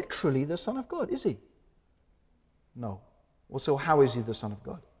not literally the Son of God, is he? No. Well, so how is he the Son of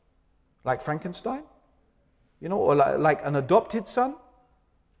God? Like Frankenstein? You know, or like an adopted son?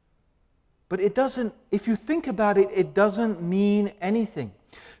 But it doesn't, if you think about it, it doesn't mean anything.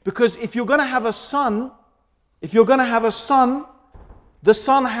 Because if you're going to have a son, the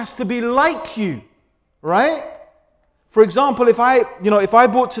son has to be like you, right? For example, if I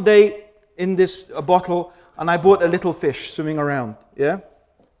bought today in this bottle and I bought a little fish swimming around, yeah?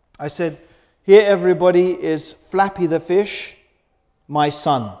 I said, here everybody is Flappy the fish, my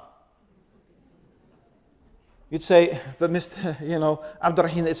son. You'd say, but Mr.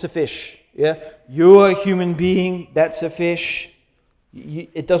 Abdurrahim, it's a fish. Yeah, you're a human being, that's a fish.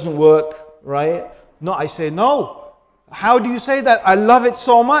 It doesn't work, right? No, I say, no. How do you say that? I love it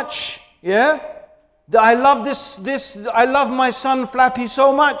so much. Yeah? I love I love my son Flappy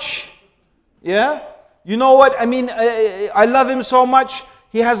so much. Yeah? You know what? I mean, I love him so much.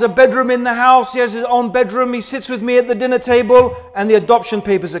 He has a bedroom in the house. He has his own bedroom. He sits with me at the dinner table. And the adoption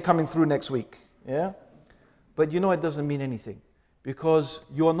papers are coming through next week. Yeah? But you know it doesn't mean anything. Because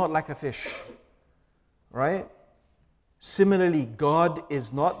you're not like a fish. Right? Similarly, God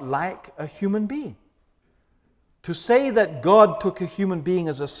is not like a human being. To say that God took a human being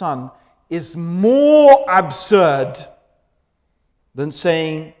as a son is more absurd than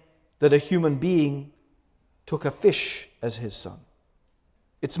saying that a human being took a fish as his son.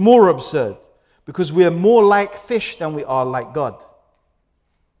 It's more absurd because we are more like fish than we are like God.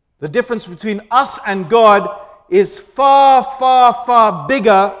 The difference between us and God is far, far, far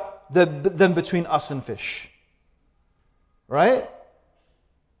bigger than between us and fish. Right?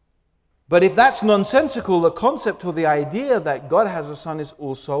 But if that's nonsensical, the concept or the idea that God has a son is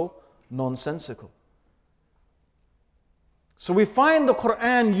also nonsensical. So we find the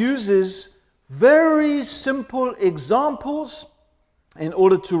Quran uses very simple examples in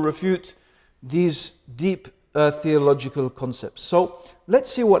order to refute these deep theological concepts. So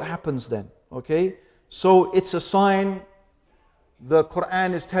let's see what happens then. Okay? So it's a sign. The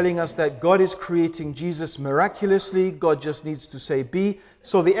Quran is telling us that God is creating Jesus miraculously. God just needs to say be.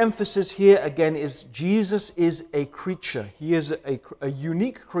 So the emphasis here again is Jesus is a creature. He is a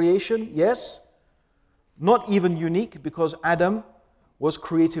unique creation, yes. Not even unique because Adam was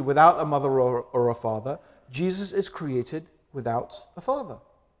created without a mother or a father. Jesus is created without a father.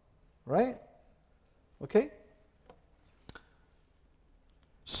 Right? Okay?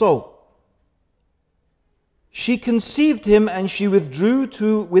 So, she conceived him and she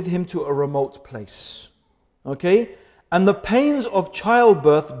withdrew with him to a remote place. Okay? And the pains of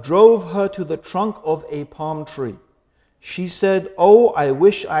childbirth drove her to the trunk of a palm tree. She said, "Oh, I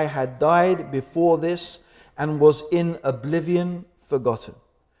wish I had died before this and was in oblivion forgotten."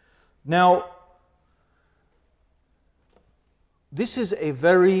 Now, this is a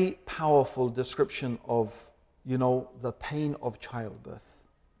very powerful description of, the pain of childbirth,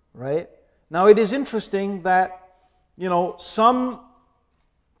 right? Now, it is interesting that, some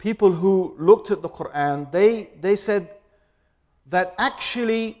people who looked at the Quran, they said that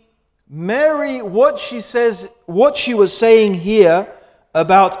actually Mary, what she was saying here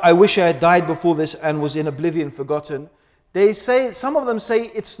about, "I wish I had died before this and was in oblivion forgotten," some of them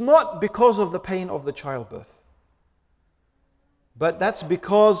say it's not because of the pain of the childbirth. But that's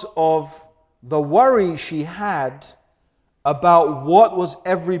because of the worry she had about what was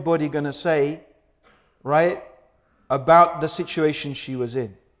everybody going to say, right, about the situation she was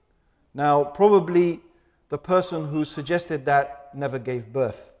in. Now, probably the person who suggested that never gave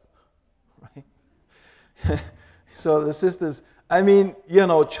birth, right? So the sisters,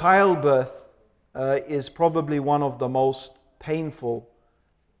 childbirth is probably one of the most painful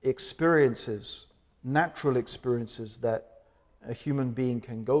experiences, natural experiences that a human being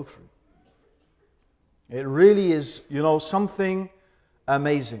can go through. It really is, something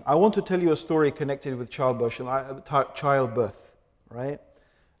amazing. I want to tell you a story connected with childbirth, right?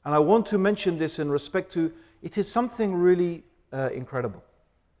 And I want to mention this in respect to, it is something really incredible,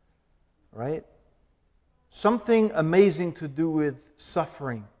 right? Something amazing to do with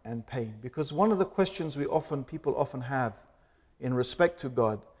suffering and pain. Because one of the questions people often have in respect to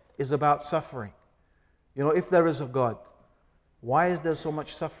God is about suffering. If there is a God, why is there so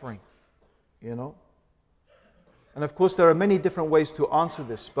much suffering? And of course there are many different ways to answer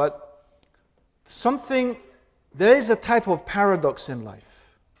this, but there is a type of paradox in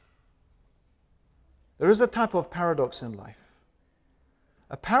life. There is a type of paradox in life.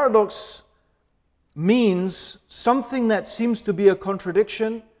 A paradox means something that seems to be a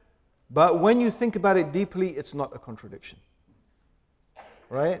contradiction, but when you think about it deeply, it's not a contradiction.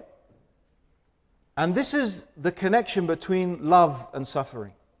 Right? And this is the connection between love and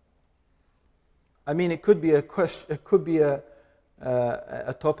suffering. I mean, it could be a question, it could be a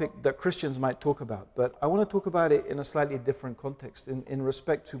topic that Christians might talk about, but I want to talk about it in a slightly different context, in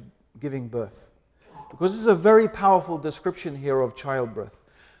respect to giving birth. Because this is a very powerful description here of childbirth.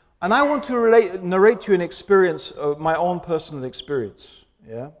 And I want to narrate to you an experience, my own personal experience.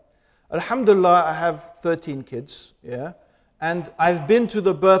 Yeah, Alhamdulillah, I have 13 kids. Yeah, and I've been to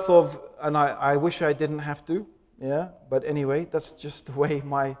the birth of, and I wish I didn't have to. Yeah, but anyway, that's just the way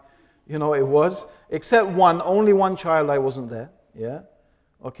it was. Except only one child I wasn't there. Yeah,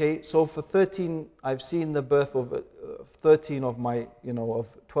 okay. So for 13, I've seen the birth of 13 of my, of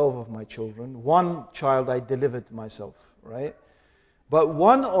 12 of my children. One child I delivered myself. Right. But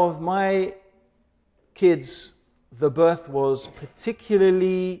one of my kids, the birth was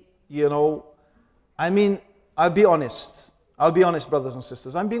particularly, I'll be honest, brothers and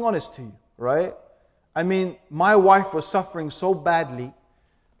sisters. I'm being honest to you, right? My wife was suffering so badly,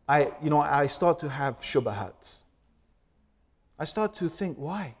 I start to have shubahat. I start to think,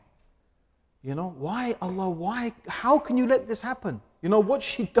 why? Why, Allah, why? How can you let this happen? What's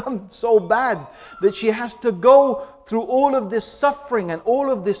she done so bad that she has to go through all of this suffering and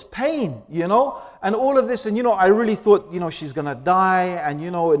all of this pain, and all of this, and I really thought, she's gonna die, and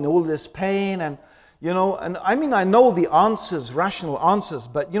and all this pain, and and I know the answers, rational answers,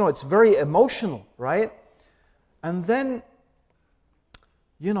 but it's very emotional, right? And then,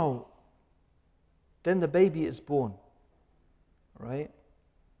 then the baby is born, right?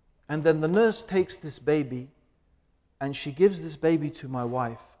 And then the nurse takes this baby and she gives this baby to my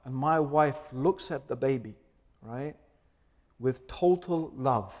wife. And my wife looks at the baby, right, with total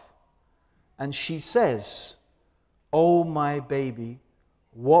love. And she says, "Oh, my baby,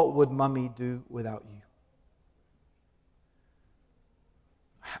 what would mommy do without you?"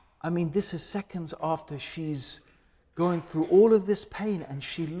 This is seconds after she's going through all of this pain, and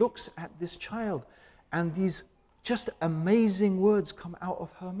she looks at this child, and these just amazing words come out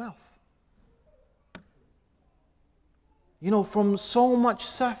of her mouth. From so much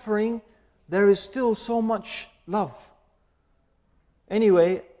suffering, there is still so much love.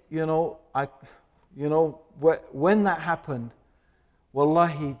 Anyway, when that happened,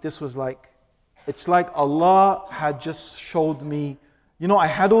 wallahi, this was it's like Allah had just showed me, I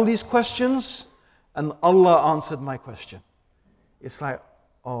had all these questions, and Allah answered my question. It's like,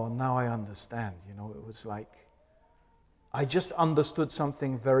 oh, now I understand. It was like, I just understood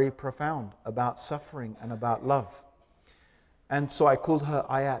something very profound about suffering and about love. And so I called her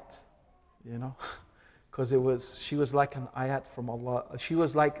Ayat, because she was like an Ayat from Allah. She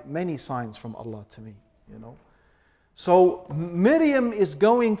was like many signs from Allah to me, So Miriam is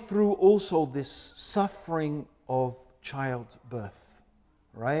going through also this suffering of childbirth,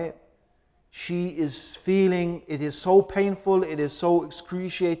 right? She is feeling, it is so painful, it is so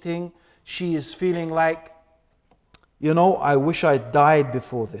excruciating. She is feeling like, I wish I died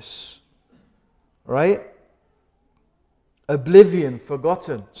before this, right? Oblivion,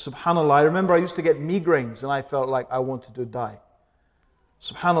 forgotten. Subhanallah. I remember I used to get migraines and I felt like I wanted to die.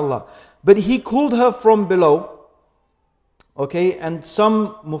 Subhanallah. But he called her from below. Okay, and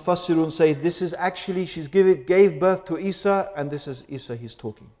some Mufassirun say this is actually, she gave birth to Isa, and this is Isa he's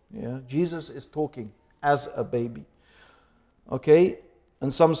talking. Yeah, Jesus is talking as a baby. Okay,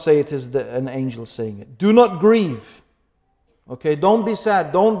 and some say it is an angel saying it. Do not grieve. Okay, don't be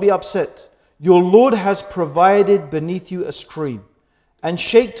sad, don't be upset. Your Lord has provided beneath you a stream, and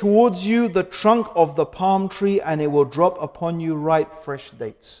shake towards you the trunk of the palm tree, and it will drop upon you ripe fresh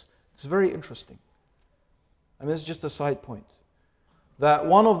dates. It's very interesting. It's just a side point. that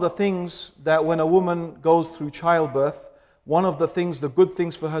one of the things that when a woman goes through childbirth, one of the things, the good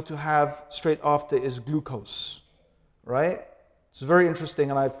things for her to have straight after is glucose, right? It's very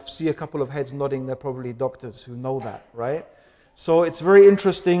interesting, and I see a couple of heads nodding. They're probably doctors who know that, right? So it's very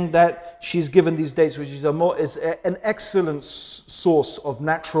interesting that she's given these dates, which is an excellent source of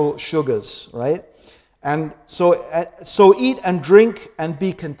natural sugars, right? And so eat and drink and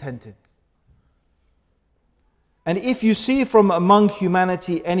be contented. And if you see from among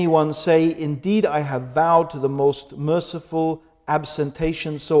humanity anyone say, indeed I have vowed to the most merciful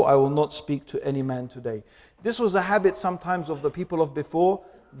abstention, so I will not speak to any man today. This was a habit sometimes of the people of before.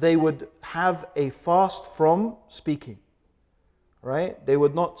 They would have a fast from speaking, right? They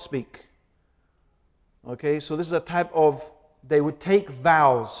would not speak. Okay, so this is a type of, they would take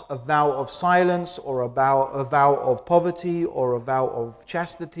vows, a vow of silence or a vow of poverty or a vow of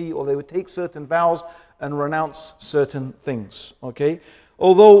chastity, or they would take certain vows and renounce certain things. Okay,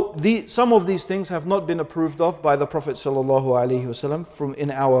 although some of these things have not been approved of by the Prophet ﷺ from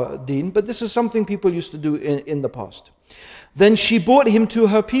in our deen, but this is something people used to do in the past. Then she brought him to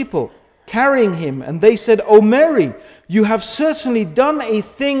her people, carrying him, and they said, "O Mary, you have certainly done a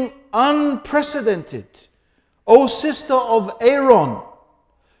thing unprecedented. O sister of Aaron,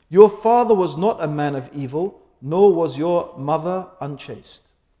 your father was not a man of evil, nor was your mother unchaste."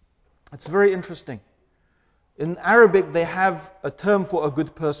 It's very interesting. In Arabic, they have a term for a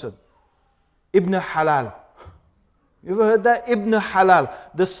good person. Ibn Halal. You ever heard that? Ibn Halal,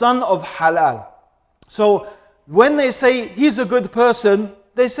 the son of Halal. So when they say he's a good person,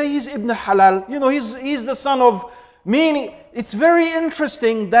 they say he's Ibn Halal. You know, he's the son of, meaning, it's very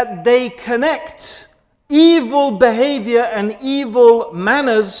interesting that they connect evil behavior and evil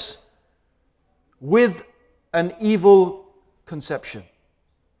manners with an evil conception.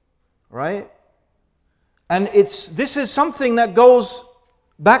 Right? And this is something that goes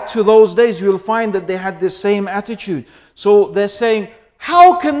back to those days. You'll find that they had this same attitude. So they're saying,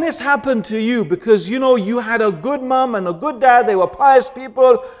 how can this happen to you? Because you know, you had a good mom and a good dad, they were pious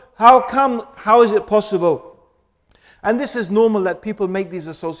people. How is it possible? And this is normal that people make these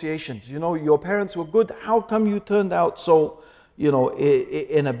associations. You know, your parents were good, how come you turned out so, you know,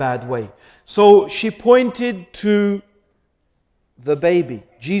 in a bad way? So she pointed to the baby,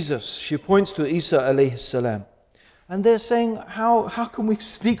 Jesus. She points to Isa alayhi salam. And they're saying, how can we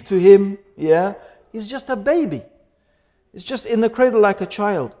speak to him? Yeah, he's just a baby. It's just in the cradle like a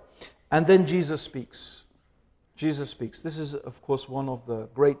child. And then Jesus speaks. Jesus speaks. This is, of course, one of the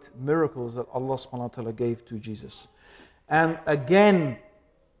great miracles that Allah subhanahu wa ta'ala gave to Jesus. And again,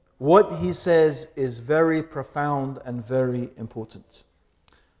 what he says is very profound and very important.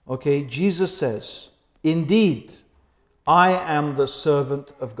 Okay, Jesus says, indeed, I am the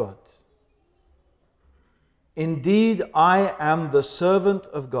servant of God. Indeed, I am the servant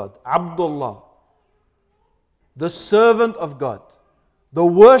of God. Abdullah, the servant of God, the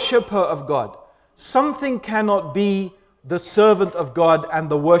worshipper of God. Something cannot be the servant of God and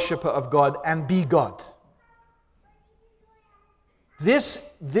the worshipper of God and be God.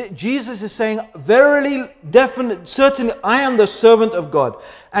 Jesus is saying, verily, definitely, certainly, I am the servant of God.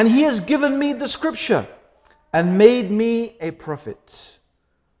 And He has given me the scripture and made me a prophet.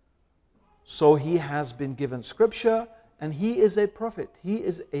 So He has been given scripture and He is a prophet. He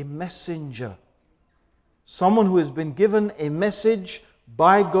is a messenger. Someone who has been given a message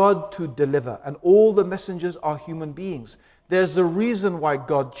by God to deliver. And all the messengers are human beings. There's a reason why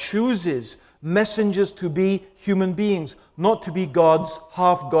God chooses messengers to be human beings, not to be gods,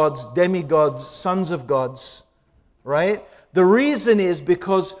 half gods, demigods, sons of gods. Right? The reason is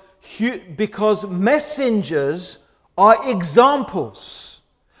because messengers are examples.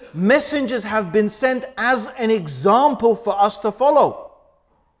 Messengers have been sent as an example for us to follow.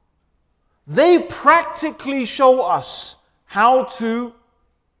 They practically show us how to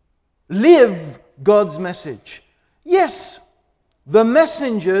live God's message. Yes, the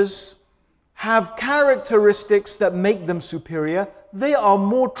messengers have characteristics that make them superior. They are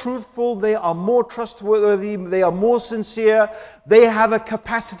more truthful, they are more trustworthy, they are more sincere, they have a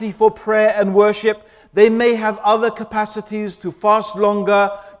capacity for prayer and worship. They may have other capacities to fast longer.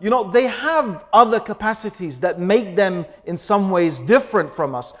 You know, they have other capacities that make them in some ways different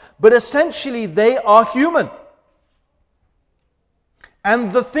from us. But essentially, they are human. And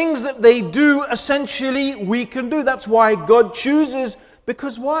the things that they do, essentially, we can do. That's why God chooses.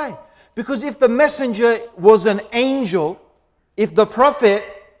 Because why? Because if the messenger was an angel, if the prophet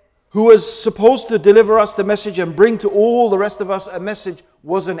who was supposed to deliver us the message and bring to all the rest of us a message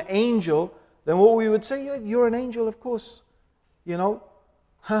was an angel, then what we would say, yeah, you're an angel, of course. You know,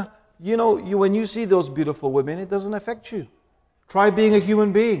 when you see those beautiful women, it doesn't affect you. Try being a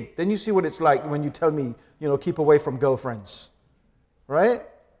human being. Then you see what it's like when you tell me, keep away from girlfriends. Right?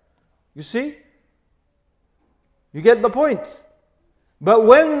 You see? You get the point. But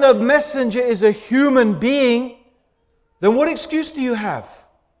when the messenger is a human being, then what excuse do you have?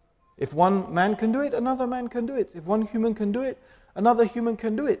 If one man can do it, another man can do it. If one human can do it, another human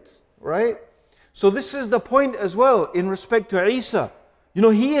can do it. Right? So this is the point as well in respect to Isa.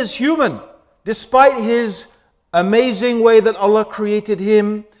 He is human. Despite his amazing way that Allah created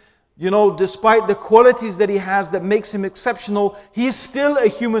him, despite the qualities that he has that makes him exceptional, he is still a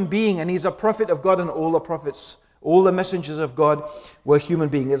human being, and he's a prophet of God, and all the prophets, all the messengers of God were human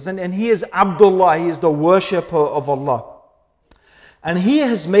beings. And he is Abdullah, he is the worshipper of Allah. And he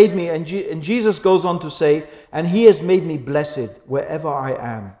has made me, and Jesus goes on to say, and he has made me blessed wherever I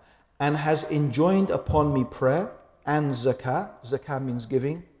am, and has enjoined upon me prayer and zakah. Zakah means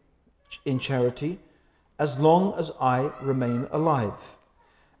giving in charity, as long as I remain alive,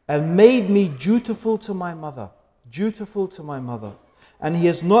 and made me dutiful to my mother, and he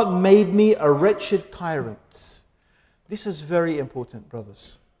has not made me a wretched tyrant. This is very important,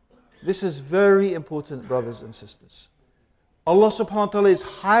 brothers. This is very important, brothers and sisters. Allah subhanahu wa ta'ala is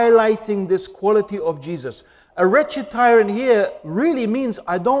highlighting this quality of Jesus. A wretched tyrant here really means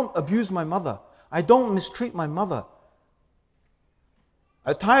I don't abuse my mother. I don't mistreat my mother.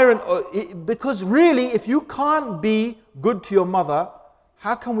 A tyrant, because really, if you can't be good to your mother,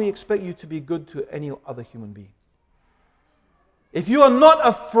 how can we expect you to be good to any other human being? If you are not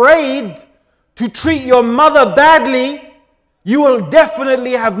afraid to treat your mother badly, you will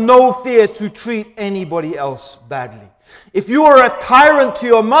definitely have no fear to treat anybody else badly. If you are a tyrant to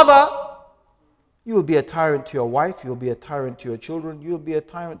your mother, you will be a tyrant to your wife, you'll be a tyrant to your children, you'll be a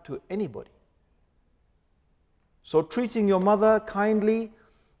tyrant to anybody. So treating your mother kindly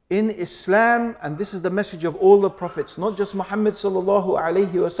in Islam, and this is the message of all the prophets, not just Muhammad sallallahu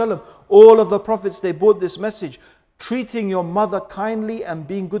alaihi wasallam. All of the prophets, they brought this message. Treating your mother kindly and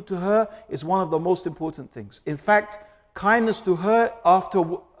being good to her is one of the most important things. In fact, kindness to her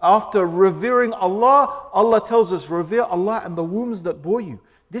after revering Allah, Allah tells us, revere Allah and the wombs that bore you.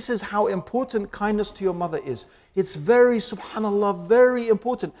 This is how important kindness to your mother is. It's very, subhanallah, very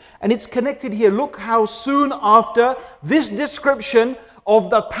important. And it's connected here. Look how soon after this description of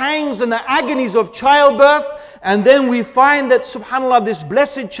the pangs and the agonies of childbirth, and then we find that, subhanallah, this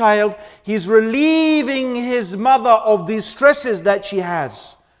blessed child, he's relieving his mother of these stresses that she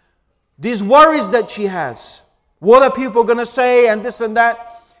has, these worries that she has. What are people going to say, and this and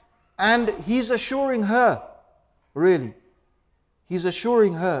that? And he's assuring her, really, he's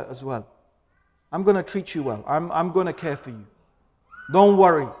assuring her as well, I'm going to treat you well. I'm going to care for you. Don't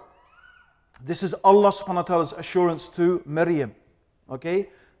worry. This is Allah subhanahu wa ta'ala's assurance to Maryam. Okay?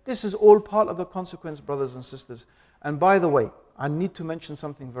 This is all part of the consequence, brothers and sisters. And by the way, I need to mention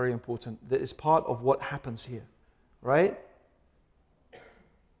something very important that is part of what happens here. Right?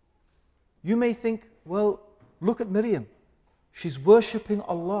 You may think, well, look at Maryam. She's worshipping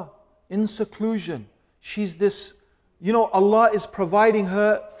Allah in seclusion. She's this, Allah is providing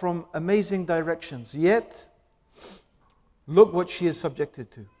her from amazing directions. Yet, look what she is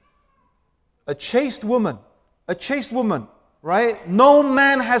subjected to. A chaste woman, right? No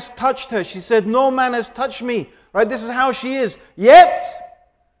man has touched her. She said, no man has touched me. Right? This is how she is. Yet,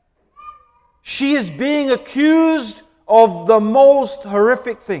 she is being accused of the most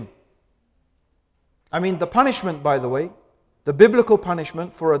horrific thing. I mean, the punishment, by the way, the biblical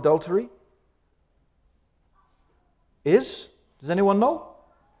punishment for adultery is, does anyone know?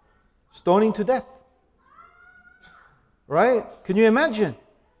 Stoning to death. Right? Can you imagine?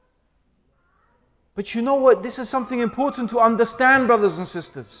 But you know what? This is something important to understand, brothers and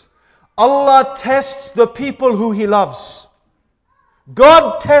sisters. Allah tests the people who He loves.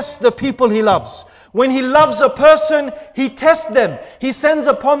 God tests the people He loves. When He loves a person, He tests them. He sends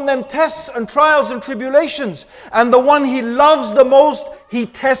upon them tests and trials and tribulations. And the one He loves the most, He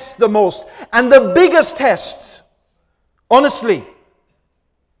tests the most. And the biggest test, honestly,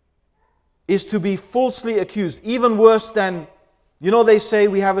 is to be falsely accused. Even worse than, they say,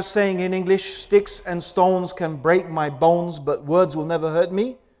 we have a saying in English, sticks and stones can break my bones, but words will never hurt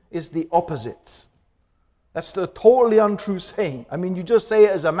me. Is the opposite. That's the totally untrue saying. I mean, you just say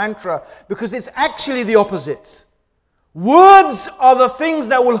it as a mantra because it's actually the opposite. Words are the things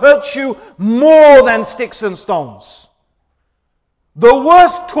that will hurt you more than sticks and stones. The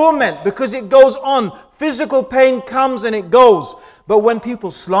worst torment, because it goes on. Physical pain comes and it goes. But when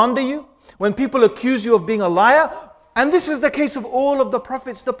people slander you, when people accuse you of being a liar, and this is the case of all of the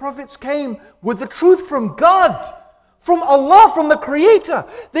prophets came with the truth from God, from Allah, from the Creator.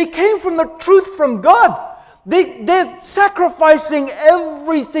 They came from the truth from God. They're sacrificing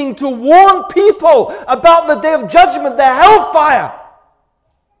everything to warn people about the Day of Judgment, the hellfire.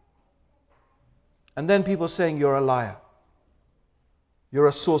 And then people saying, you're a liar. You're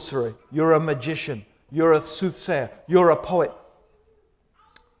a sorcerer. You're a magician. You're a soothsayer. You're a poet.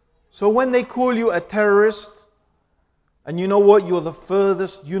 So when they call you a terrorist, and you know what? You're the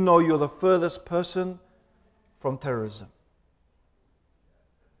furthest person from terrorism.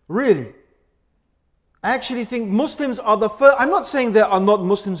 Really. I actually think Muslims are the first. I'm not saying there are not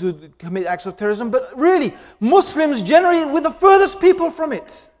Muslims who commit acts of terrorism, but really, Muslims generally were the furthest people from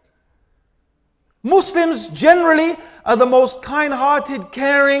it. Muslims generally are the most kind-hearted,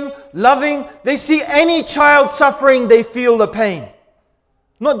 caring, loving. They see any child suffering, they feel the pain.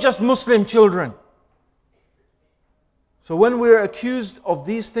 Not just Muslim children. So when we're accused of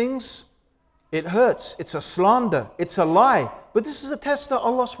these things, it hurts. It's a slander. It's a lie. But this is a test that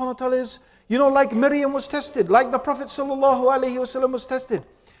Allah subhanahu wa ta'ala is, like Maryam was tested, like the Prophet sallallahu alaihi wasallam was tested.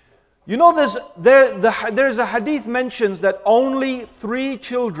 There's a hadith mentions that only 3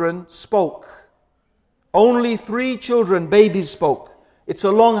 children spoke. Only 3 children, babies spoke. It's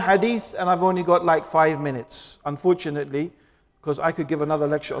a long hadith and I've only got like 5 minutes, unfortunately, because I could give another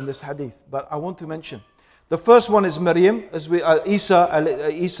lecture on this hadith. But I want to mention. The first one is Maryam, Isa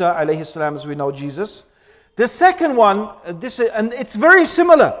alayhi salam, as we know, Jesus. The second one, and it's very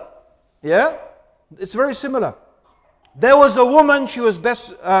similar. Yeah? It's very similar. There was a woman, she was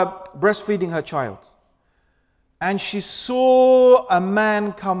breastfeeding her child. And she saw a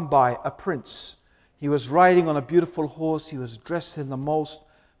man come by, a prince. He was riding on a beautiful horse. He was dressed in the most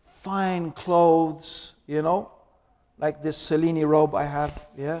fine clothes, like this Cellini robe I have.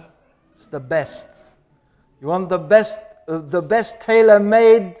 Yeah? It's the best. You want the best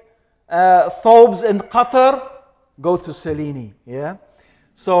tailor-made thobes in Qatar? Go to Cellini. Yeah?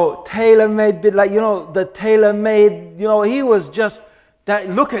 So tailor-made, the tailor-made, he was just,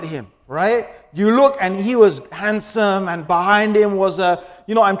 look at him, right? You look and he was handsome and behind him was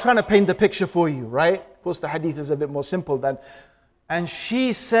I'm trying to paint the picture for you, right? Of course the hadith is a bit more simple than. And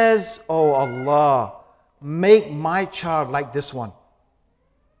she says, oh Allah, make my child like this one.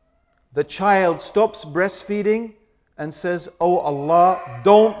 The child stops breastfeeding and says, oh Allah,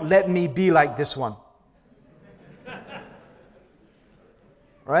 don't let me be like this one.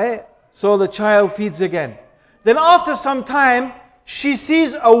 Right? So the child feeds again. Then after some time, she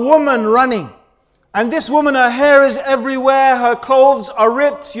sees a woman running. And this woman, her hair is everywhere, her clothes are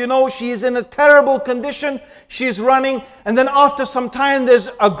ripped, she is in a terrible condition, she's running. And then after some time, there's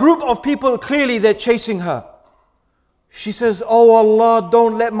a group of people, clearly they're chasing her. She says, oh Allah,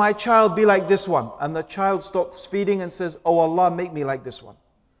 don't let my child be like this one. And the child stops feeding and says, oh Allah, make me like this one.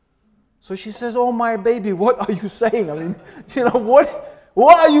 So she says, oh my baby, what are you saying? I mean,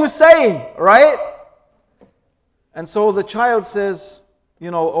 what are you saying, right? And so the child says,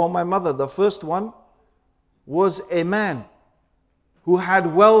 oh my mother, the first one was a man who had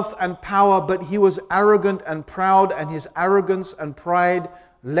wealth and power, but he was arrogant and proud, and his arrogance and pride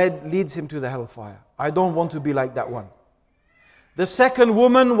leads him to the hellfire. I don't want to be like that one. The second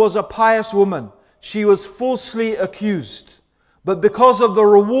woman was a pious woman. She was falsely accused. But because of the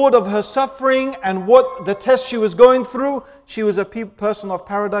reward of her suffering and what the test she was going through, she was a person of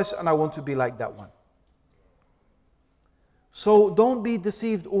paradise, and I want to be like that one. So don't be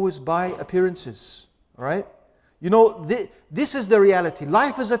deceived always by appearances, right? This is the reality.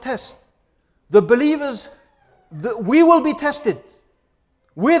 Life is a test. The believers, we will be tested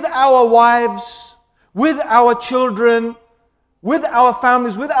with our wives, with our children, with our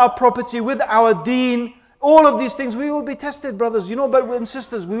families, with our property, with our deen. All of these things, we will be tested, brothers. But and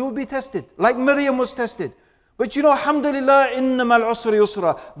sisters, we will be tested. Like Maryam was tested. But alhamdulillah, innamal usri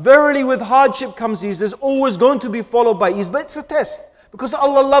yusra. Verily with hardship comes ease. There's always going to be followed by ease. But it's a test. Because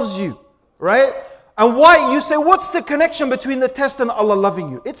Allah loves you. Right? And why? You say, what's the connection between the test and Allah loving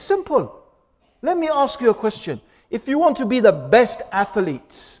you? It's simple. Let me ask you a question. If you want to be the best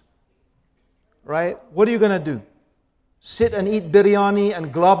athlete, right? What are you going to do? Sit and eat biryani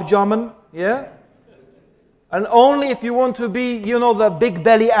and gulab jamun? Yeah? And only if you want to be, the big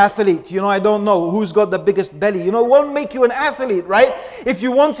belly athlete. I don't know who's got the biggest belly. It won't make you an athlete, right? If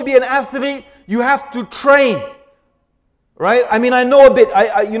you want to be an athlete, you have to train. Right? I mean, I know a bit.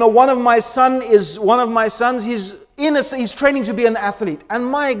 One of my sons, he's training to be an athlete. And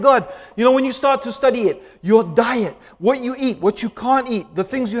my God, when you start to study it, your diet, what you eat, what you can't eat, the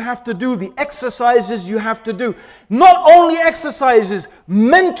things you have to do, the exercises you have to do. Not only exercises,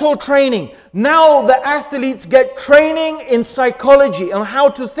 mental training. Now the athletes get training in psychology on how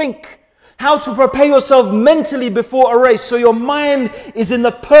to think, how to prepare yourself mentally before a race. So your mind is in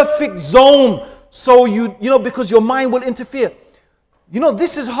the perfect zone so you know, because your mind will interfere. You know,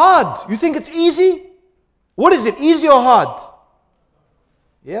 this is hard. You think it's easy? What is it, easy or hard?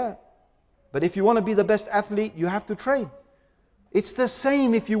 Yeah. But if you want to be the best athlete, you have to train. It's the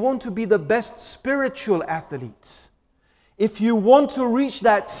same if you want to be the best spiritual athlete. If you want to reach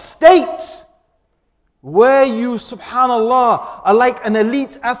that state where you, subhanallah, are like an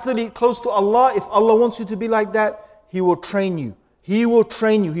elite athlete close to Allah, if Allah wants you to be like that, He will train you. He will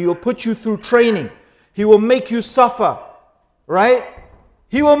train you. He will put you through training. He will make you suffer. Right?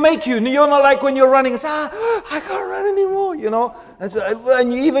 He will make you. You're not like when you're running, it's, I can't run anymore, you know.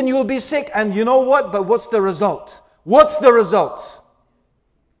 And even you'll be sick. And you know what? But what's the result? What's the result?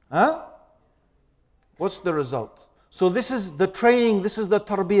 Huh? What's the result? So this is the training, this is the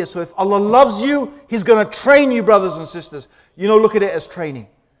tarbiyah. So if Allah loves you, He's going to train you, brothers and sisters. You know, look at it as training.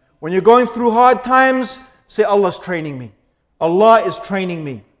 When you're going through hard times, say, Allah's training me. Allah is training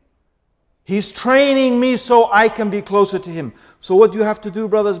me. He's training me so I can be closer to Him. So what do you have to do,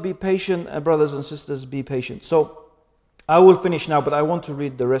 brothers? Be patient, and brothers and sisters, be patient. So I will finish now, but I want to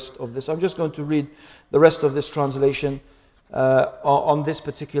read the rest of this. I'm just going to read the rest of this translation on this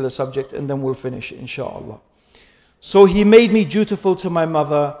particular subject, and then we'll finish, inshallah. So He made me dutiful to my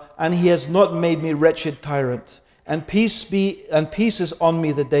mother, and He has not made me wretched tyrant. And peace is on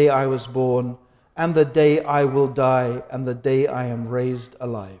me the day I was born, and the day I will die, and the day I am raised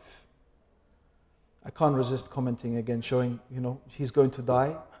alive. I can't resist commenting again, showing, you know, He's going to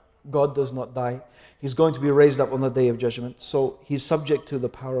die. God does not die. He's going to be raised up on the day of judgment. So He's subject to the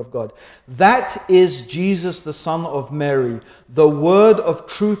power of God. That is Jesus, the Son of Mary, the word of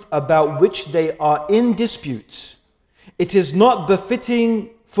truth about which they are in dispute. It is not befitting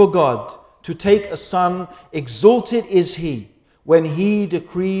for God to take a son. Exalted is He. When He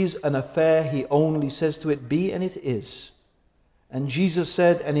decrees an affair, He only says to it, be, and it is. And Jesus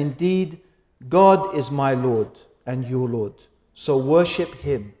said, and indeed, God is my Lord and your Lord. So worship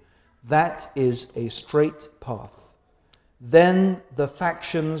Him. That is a straight path. Then the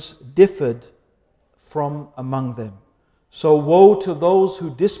factions differed from among them. So woe to those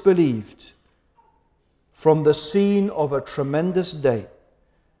who disbelieved from the scene of a tremendous day.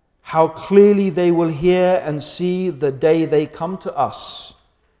 How clearly they will hear and see the day they come to us.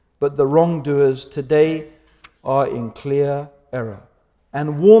 But the wrongdoers today are in clear error.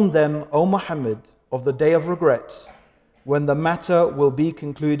 And warn them, O Muhammad, of the day of regret, when the matter will be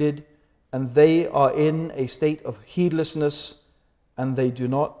concluded, and they are in a state of heedlessness, and they do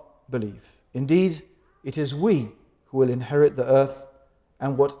not believe. Indeed, it is we who will inherit the earth,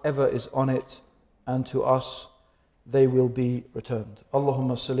 and whatever is on it, and to us they will be returned.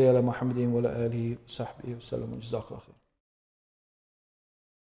 Allahumma salli ala Muhammadin wa ala alihi wa sahbihi wa sallam. Jazakallah khair.